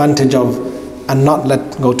full advantage of and not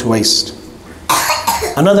let go to waste.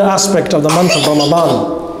 Another aspect of the month of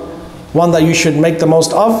Ramadan, one that you should make the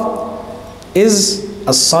most of, is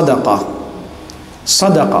a sadaqah.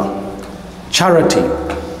 Sadaqah, charity,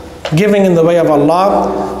 giving in the way of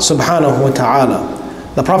Allah subhanahu wa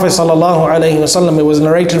ta'ala. The Prophet sallallahu alayhi wa sallam, it was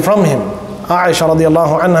narrated from him, Aisha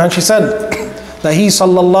radiallahu anha, and she said that he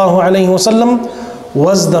sallallahu alayhi wa sallam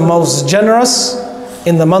was the most generous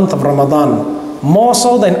in the month of Ramadan, more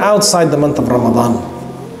so than outside the month of Ramadan.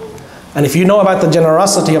 And if you know about the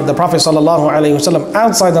generosity of the Prophet ﷺ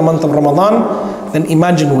outside the month of Ramadan, then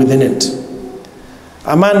imagine within it.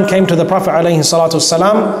 A man came to the Prophet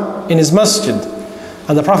ﷺ in his masjid,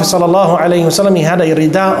 and the Prophet ﷺ, he had a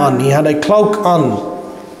rida on, he had a cloak on,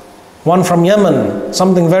 one from Yemen,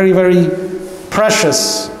 something very, very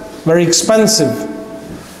precious, very expensive.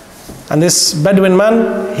 And this Bedouin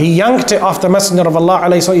man, he yanked it off the Messenger of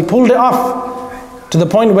Allah, so he pulled it off to the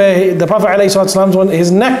point where the Prophet ﷺ,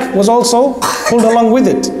 his neck was also pulled along with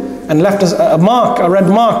it and left a mark, a red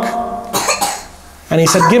mark. And he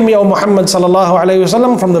said, give me, O Muhammad sallallahu alayhi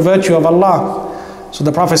wasallam, from the virtue of Allah. So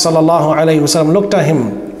the Prophet ﷺ looked at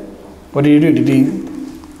him. What did he do? Did he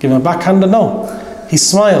give him a backhander? No. He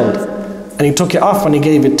smiled and he took it off and he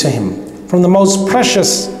gave it to him. From the most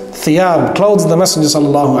precious thiyab, clothes of the Messenger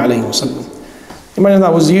ﷺ. Imagine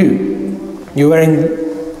that was you. You're wearing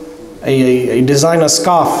a designer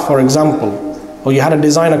scarf, for example, or you had a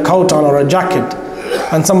designer coat on or a jacket,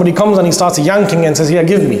 and somebody comes and he starts yanking and says, here,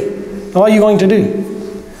 give me. What are you going to do?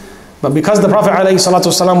 But because the Prophet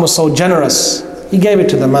ﷺ was so generous, he gave it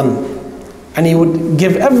to the man. And he would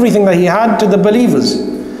give everything that he had to the believers.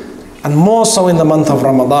 And more so in the month of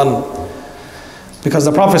Ramadan. Because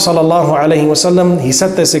the Prophet ﷺ, he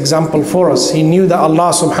set this example for us. He knew that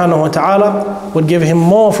Allah subhanahu wa ta'ala would give him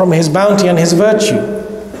more from his bounty and his virtue.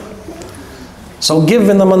 So give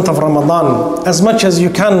in the month of Ramadan as much as you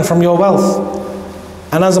can from your wealth.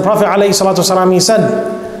 And as the Prophet ﷺ, he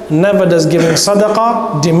said, never does giving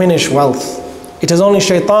sadaqah diminish wealth. It is only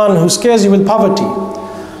shaitan who scares you with poverty.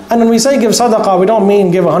 And when we say give sadaqah, we don't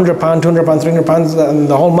mean give £100, £200, £300 and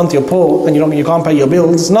the whole month you're poor and you can't pay your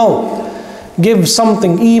bills. No. Give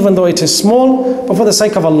something even though it is small, but for the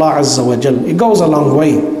sake of Allah Azza wa Jal. It goes a long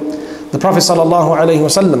way. The Prophet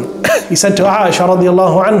ﷺ, he said to Aisha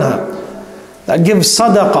radiallahu anha, that give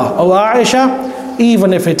sadaqah, O Aisha,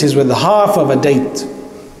 even if it is with half of a date.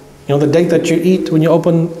 You know the date that you eat when you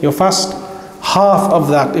open your fast? Half of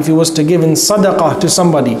that, if you was to give in sadaqah to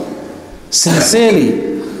somebody,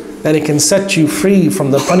 sincerely, then it can set you free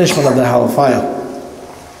from the punishment of the hellfire.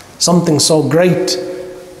 Something so great,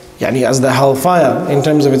 as the hellfire, in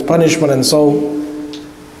terms of its punishment, and so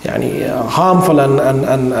harmful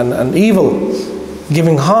and evil.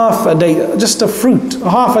 Giving half a day, just a fruit,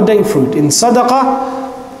 half a day fruit in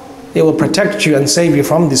sadaqah, it will protect you and save you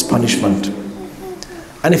from this punishment.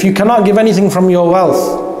 And if you cannot give anything from your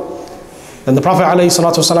wealth, then the Prophet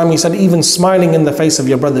ﷺ, he said, even smiling in the face of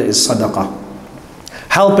your brother is sadaqah.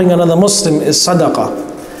 Helping another Muslim is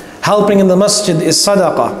sadaqah. Helping in the masjid is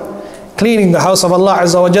sadaqah. Cleaning the house of Allah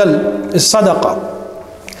Azza wa Jal is sadaqah.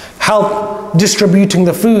 Help distributing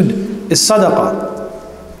the food is sadaqah.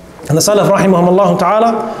 And the Salaf rahimahumullah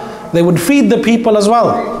ta'ala, they would feed the people as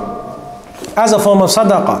well, as a form of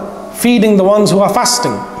sadaqah, feeding the ones who are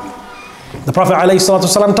fasting. The Prophet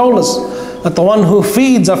ﷺ told us that the one who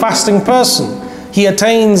feeds a fasting person, he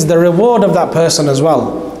attains the reward of that person as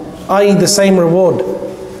well, i.e. the same reward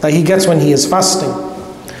that he gets when he is fasting.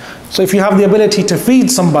 So if you have the ability to feed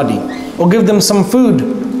somebody, or give them some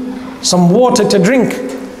food, some water to drink,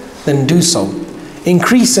 then do so.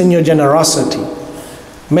 Increase in your generosity.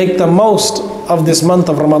 Make the most of this month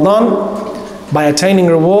of Ramadan by attaining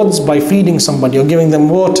rewards, by feeding somebody or giving them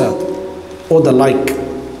water or the like.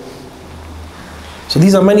 So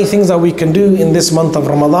these are many things that we can do in this month of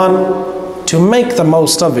Ramadan to make the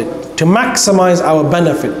most of it, to maximize our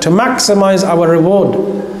benefit, to maximize our reward.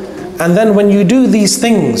 And then when you do these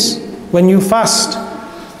things, when you fast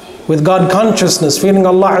with God consciousness, feeling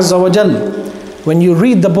Allah Azza wa Jal, when you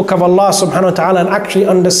read the book of Allah subhanahu wa ta'ala and actually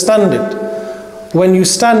understand it, when you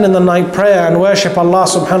stand in the night prayer and worship Allah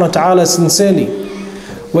subhanahu wa ta'ala sincerely,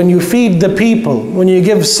 when you feed the people, when you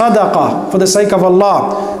give sadaqah for the sake of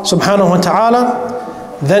Allah subhanahu wa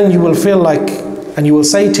ta'ala, then you will feel like, and you will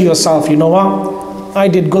say to yourself, you know what, I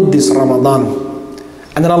did good this Ramadan.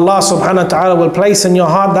 And then Allah subhanahu wa ta'ala will place in your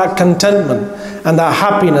heart that contentment and that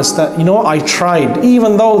happiness that, you know what, I tried.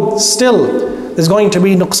 Even though still there's going to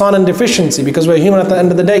be nuqsan and deficiency because we're human at the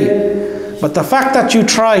end of the day. But the fact that you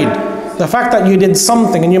tried, the fact that you did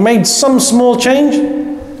something and you made some small change,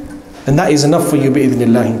 then that is enough for you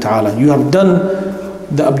bi'idhnillahi ta'ala. You have done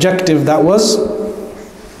the objective that was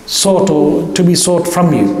sought or to be sought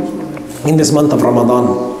from you in this month of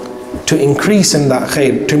Ramadan. To increase in that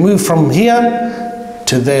khair, to move from here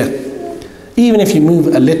to there. Even if you move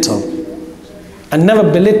a little. And never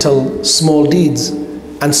belittle small deeds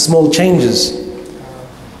and small changes.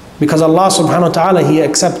 Because Allah subhanahu wa ta'ala, He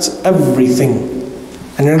accepts everything.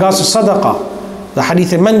 And in regards to sadaqah, the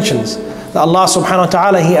hadith mentions that Allah subhanahu wa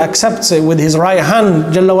ta'ala, He accepts it with His right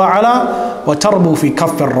hand, Jalla wa ala, وَتَرْبُوا فِي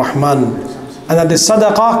كَفِّ الرَّحْمَنِ. And that this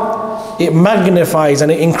sadaqah, it magnifies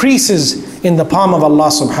and it increases in the palm of Allah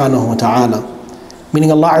subhanahu wa ta'ala.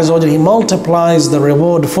 Meaning Allah Azza wa Jalla, He multiplies the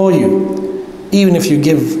reward for you, even if you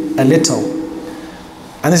give a little.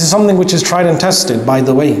 And this is something which is tried and tested, by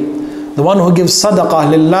the way. The one who gives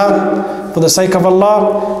sadaqah lillah, for the sake of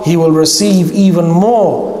Allah, he will receive even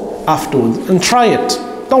more afterwards. And try it.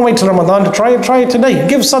 Don't wait till Ramadan to try it. Try it today.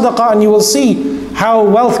 Give sadaqah and you will see how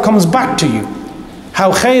wealth comes back to you.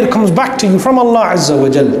 How khair comes back to you from Allah Azza wa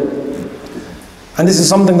Jalla. And this is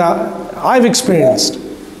something that I've experienced.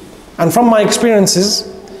 And from my experiences,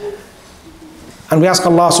 and we ask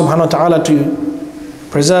Allah subhanahu wa ta'ala to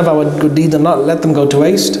preserve our good deeds and not let them go to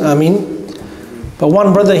waste. Ameen. But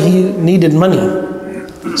one brother, he needed money.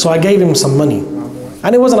 So I gave him some money.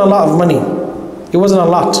 And it wasn't a lot of money. It wasn't a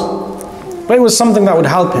lot. But it was something that would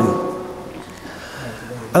help him.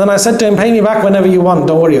 And then I said to him, pay me back whenever you want,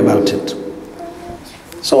 don't worry about it.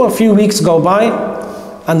 So a few weeks go by,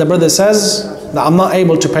 and the brother says that I'm not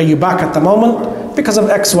able to pay you back at the moment because of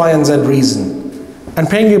X, Y, and Z reason. And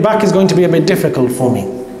paying you back is going to be a bit difficult for me.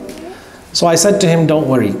 So I said to him, don't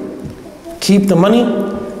worry. Keep the money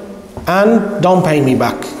and don't pay me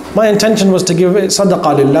back. My intention was to give it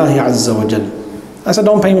sadaqah lillahi azza wa jal. I said,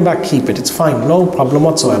 don't pay me back, keep it. It's fine, no problem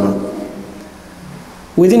whatsoever.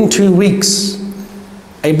 Within 2 weeks,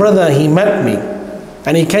 a brother, he met me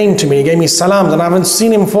and he came to me, he gave me salams, and I haven't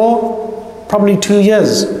seen him for probably 2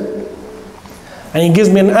 years. And he gives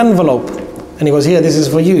me an envelope and he goes, here, this is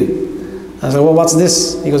for you. I said, well, what's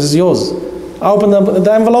this? He goes, it's yours. I opened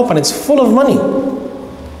the envelope and it's full of money.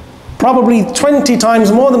 Probably 20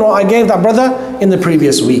 times more than what I gave that brother in the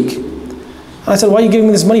previous week. And I said, why are you giving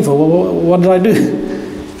me this money for? What did I do?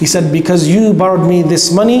 He said, because you borrowed me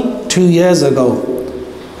this money 2 years ago.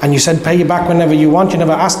 And you said pay you back whenever you want. You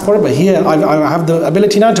never asked for it, but here I have the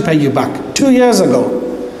ability now to pay you back. 2 years ago.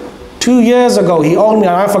 2 years ago he owed me,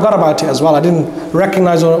 and I forgot about it as well. I didn't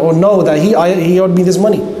recognize or know that he owed me this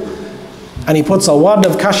money. And he puts a wad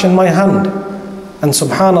of cash in my hand. And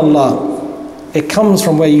subhanallah, it comes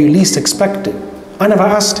from where you least expect it. I never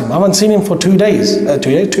asked him. I haven't seen him for 2 days, 2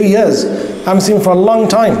 years. I haven't seen him for a long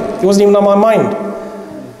time. It wasn't even on my mind.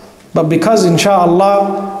 But because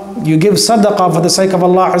inshallah, you give sadaqah for the sake of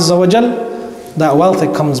Allah Azza wa Jal, that wealth,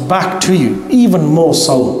 it comes back to you, even more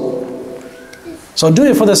so. So do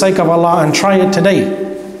it for the sake of Allah and try it today.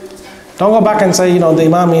 Don't go back and say, the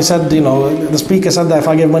Imam, he said, the speaker said that if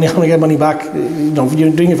I give money, I'm going to get money back.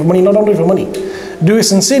 You're doing it for money. No, don't do it for money. Do it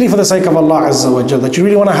sincerely for the sake of Allah Azza wa Jal, that you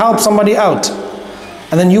really want to help somebody out.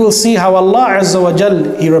 And then you will see how Allah Azza wa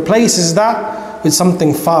Jal, He replaces that with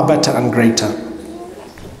something far better and greater.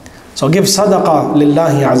 So give sadaqah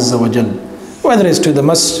lillahi azza wa jal. Whether it's to the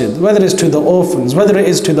masjid, whether it's to the orphans, whether it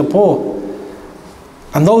is to the poor.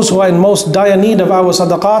 And those who are in most dire need of our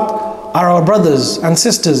sadaqat are our brothers and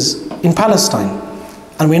sisters in Palestine.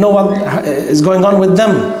 And we know what is going on with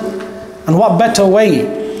them. And what better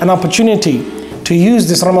way, an opportunity to use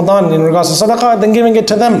this Ramadan in regards to sadaqah than giving it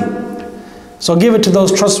to them. So give it to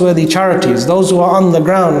those trustworthy charities, those who are on the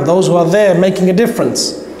ground, those who are there making a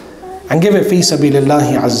difference. And give it fi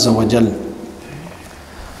sabilillahi azza wa jal.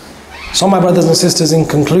 So my brothers and sisters, in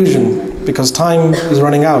conclusion, because time is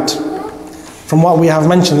running out, from what we have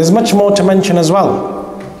mentioned, there's much more to mention as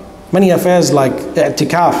well. Many affairs like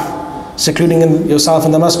i'tikaf, secluding yourself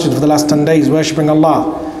in the masjid for the last 10 days, worshipping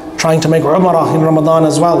Allah, trying to make umrah in Ramadan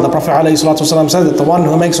as well. The Prophet ﷺ said that the one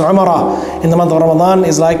who makes umrah in the month of Ramadan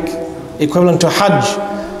is like equivalent to hajj.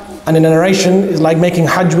 And in a narration, is like making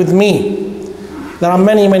hajj with me. There are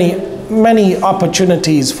many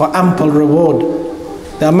opportunities for ample reward.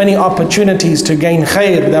 There are many opportunities to gain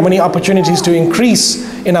khair. There are many opportunities to increase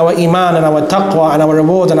in our iman and our taqwa and our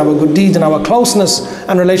reward and our good deeds and our closeness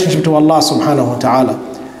and relationship to Allah subhanahu wa ta'ala.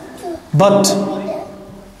 But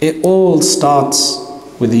it all starts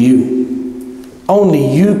with you.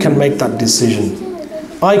 Only you can make that decision.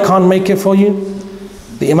 I can't make it for you.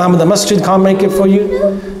 The imam of the masjid can't make it for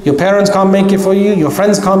you. Your parents can't make it for you. Your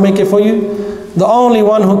friends can't make it for you. The only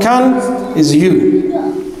one who can is you.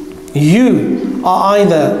 You are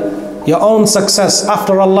either your own success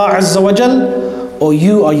after Allah Azza wa Jal, or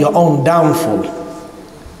you are your own downfall.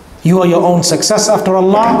 You are your own success after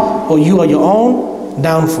Allah, or you are your own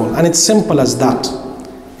downfall. And it's simple as that.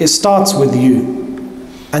 It starts with you.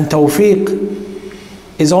 And tawfiq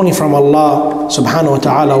is only from Allah subhanahu wa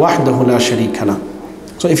ta'ala wahdahu la sharika la.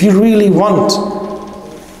 So if you really want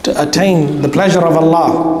to attain the pleasure of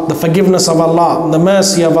Allah, the forgiveness of Allah, the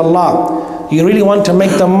mercy of Allah, you really want to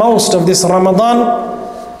make the most of this Ramadan,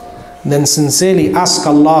 then sincerely ask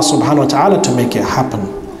Allah subhanahu wa ta'ala to make it happen.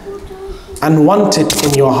 And want it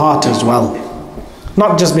in your heart as well.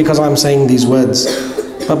 Not just because I'm saying these words,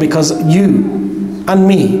 but because you and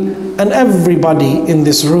me and everybody in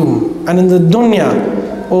this room and in the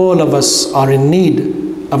dunya, all of us are in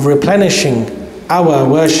need of replenishing our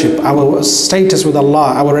worship, our status with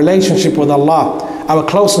Allah, our relationship with Allah, our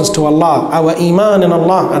closeness to Allah, our iman in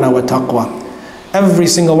Allah, and our taqwa. Every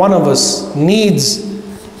single one of us needs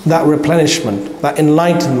that replenishment, that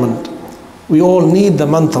enlightenment. We all need the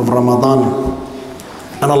month of Ramadan.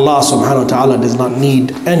 And Allah subhanahu wa ta'ala does not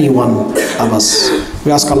need any one of us.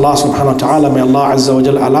 We ask Allah subhanahu wa ta'ala, may Allah Azza wa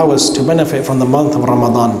Jal allow us to benefit from the month of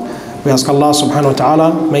Ramadan. We ask Allah subhanahu wa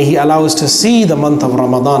ta'ala, may He allow us to see the month of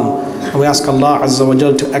Ramadan. And we ask Allah Azza wa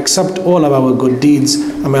Jal to accept all of our good deeds.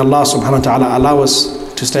 And may Allah subhanahu wa ta'ala allow us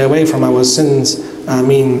to stay away from our sins.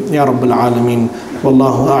 Ameen. Ya Rabbil Alameen.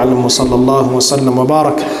 Wallahu a'lam wa sallallahu wa sallam wa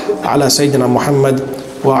barak ala Sayyidina Muhammad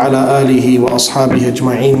wa ala alihi wa ashabihi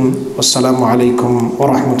ajma'in. Wassalamu alaikum wa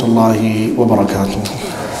rahmatullahi wa barakatuh.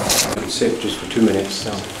 Sit just for 2 minutes.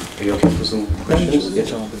 Are you okay for some questions?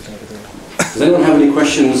 Yes. Does anyone have any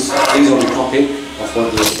questions, please, on the topic of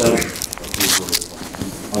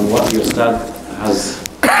what the Ustaadh has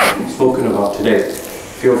spoken about today?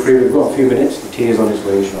 Feel free, we've got a few minutes. The tea is on its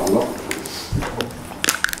way, inshallah.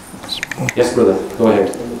 Yes, brother, go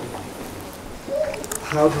ahead.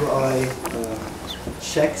 How do I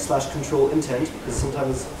check/control intent? Because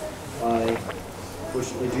sometimes I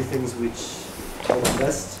unfortunately do things which are not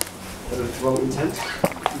best, but with the wrong intent.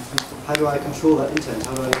 How do I control that intent?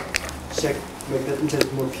 How do I check, make that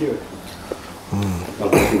intent more pure?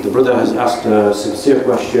 Okay, the brother has asked a sincere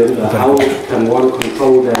question. How can one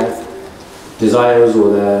control their desires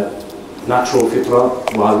or their natural fitrah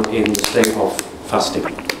while in the state of fasting?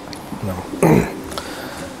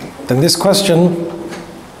 Then this question,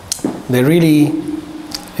 there really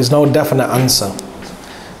is no definite answer.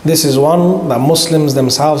 This is one that Muslims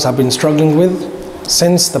themselves have been struggling with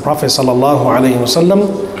since the Prophet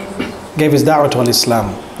ﷺ gave his da'wah to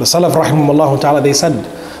al-Islam. The Salaf rahimahullah ta'ala, they said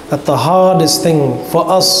that the hardest thing for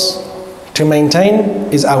us to maintain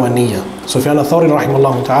is our niyyah. Sufyan al-Thawri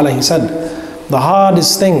rahimahullah ta'ala, he said, the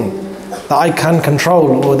hardest thing that I can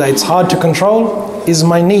control or that it's hard to control is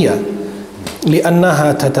my niyyah.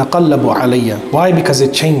 لِأَنَّهَا تَتَقَلَّبُ عَلَيَّ. Why? Because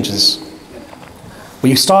it changes.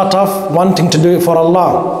 We start off wanting to do it for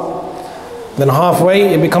Allah. Then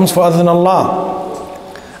halfway it becomes for other than Allah.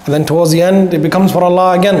 And then towards the end it becomes for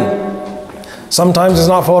Allah again. Sometimes it's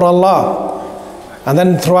not for Allah. And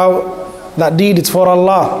then throughout that deed it's for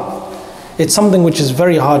Allah. It's something which is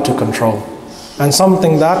very hard to control. And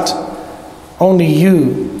something that only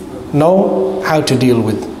you know how to deal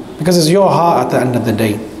with. Because it's your heart at the end of the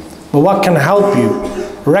day. But what can help you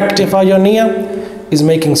rectify your niyyah is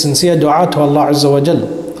making sincere dua to Allah Azza wa Jal.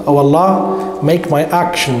 Oh Allah, make my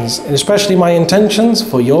actions, and especially my intentions,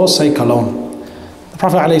 for your sake alone. The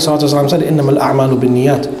Prophet ﷺ said, إِنَّمَا الْأَعْمَالُ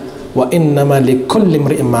بِالنِّيَّاتِ وَإِنَّمَا لِكُلِّ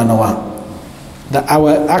امْرِئٍ مَّا نَوَىٰ. That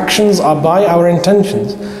our actions are by our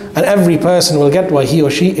intentions, and every person will get what he or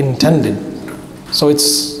she intended. So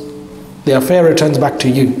the affair returns back to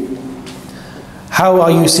you. How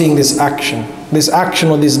are you seeing this action? This action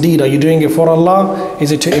or this deed, are you doing it for Allah?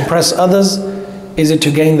 Is it to impress others? Is it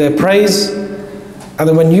to gain their praise? And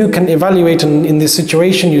then when you can evaluate in this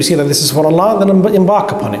situation, you see that this is for Allah, then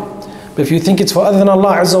embark upon it. But if you think it's for other than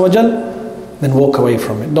Allah Azza wa Jal, then walk away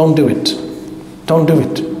from it. Don't do it. Don't do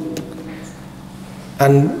it.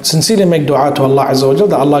 And sincerely make dua to Allah Azza wa Jal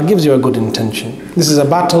that Allah gives you a good intention. This is a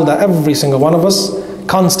battle that every single one of us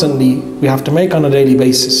constantly we have to make on a daily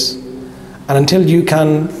basis. And until you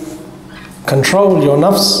can control your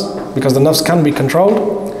nafs, because the nafs can be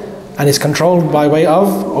controlled, and it's controlled by way of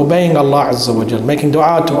obeying Allah Azza wa Jal, making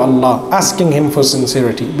dua to Allah, asking Him for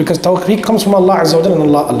sincerity, because tawfiq comes from Allah Azza wa Jal and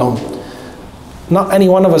Allah alone. Not any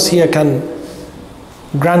one of us here can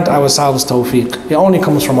grant ourselves tawfiq. It only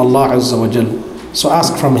comes from Allah Azza wa Jal. So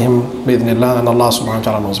ask from Him, bi'idhnillah, and Allah subhanahu wa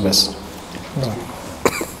ta'ala knows best.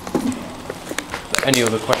 Any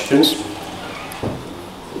other questions?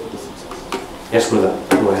 Yes, brother.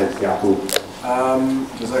 Go ahead, Yaqub.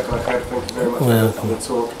 Jazakallah khair, thank you very much for the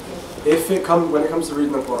talk. When it comes to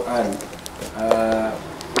reading the Quran, I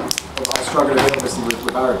struggle a bit obviously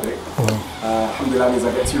with Arabic. Alhamdulillah means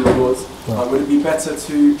I get 2 rewards. Would it be better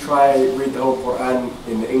to try read the whole Quran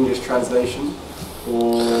in the English translation,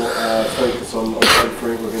 or focus on going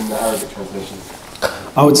through it within the Arabic translation?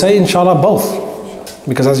 I would say inshallah both.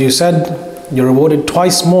 Because as you said, you're rewarded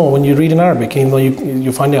twice more when you read in Arabic, even though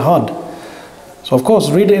you find it hard. So of course,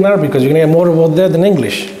 read it in Arabic because you're going to get more reward there than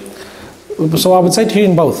English. So I would say to you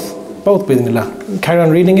in both bi'idhnillah. Carry on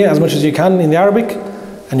reading it as much as you can in the Arabic,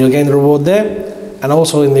 and you'll gain the reward there, and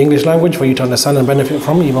also in the English language for you to understand and benefit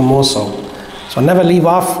from even more so. So never leave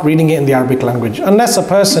off reading it in the Arabic language. Unless a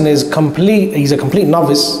person is he's a complete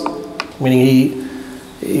novice, meaning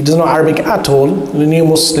he doesn't know Arabic at all, a new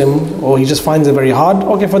Muslim, or he just finds it very hard.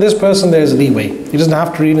 Okay, for this person there's leeway. He doesn't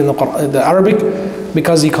have to read in the Arabic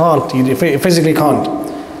because he can't, he physically can't.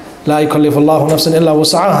 لا يكلف الله نفسا إلا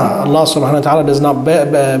وسعها. Allah subhanahu wa ta'ala does not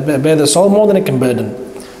bear the soul more than it can burden.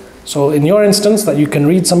 So in your instance, that you can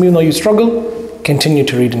read some even though you struggle, continue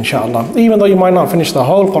to read inshallah. Even though you might not finish the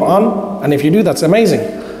whole Quran, and if you do, that's amazing.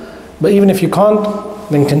 But even if you can't,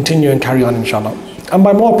 then continue and carry on inshallah. And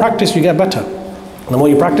by more practice you get better. The more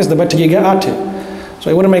you practice, the better you get at it. So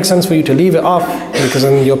it wouldn't make sense for you to leave it off, because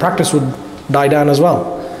then your practice would die down as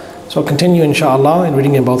well. So continue, inshallah, in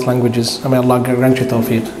reading in both languages. I may Allah grant you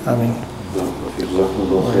tawfiq. Ameen.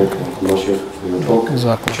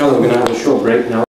 Inshallah, we're going to have a short break now.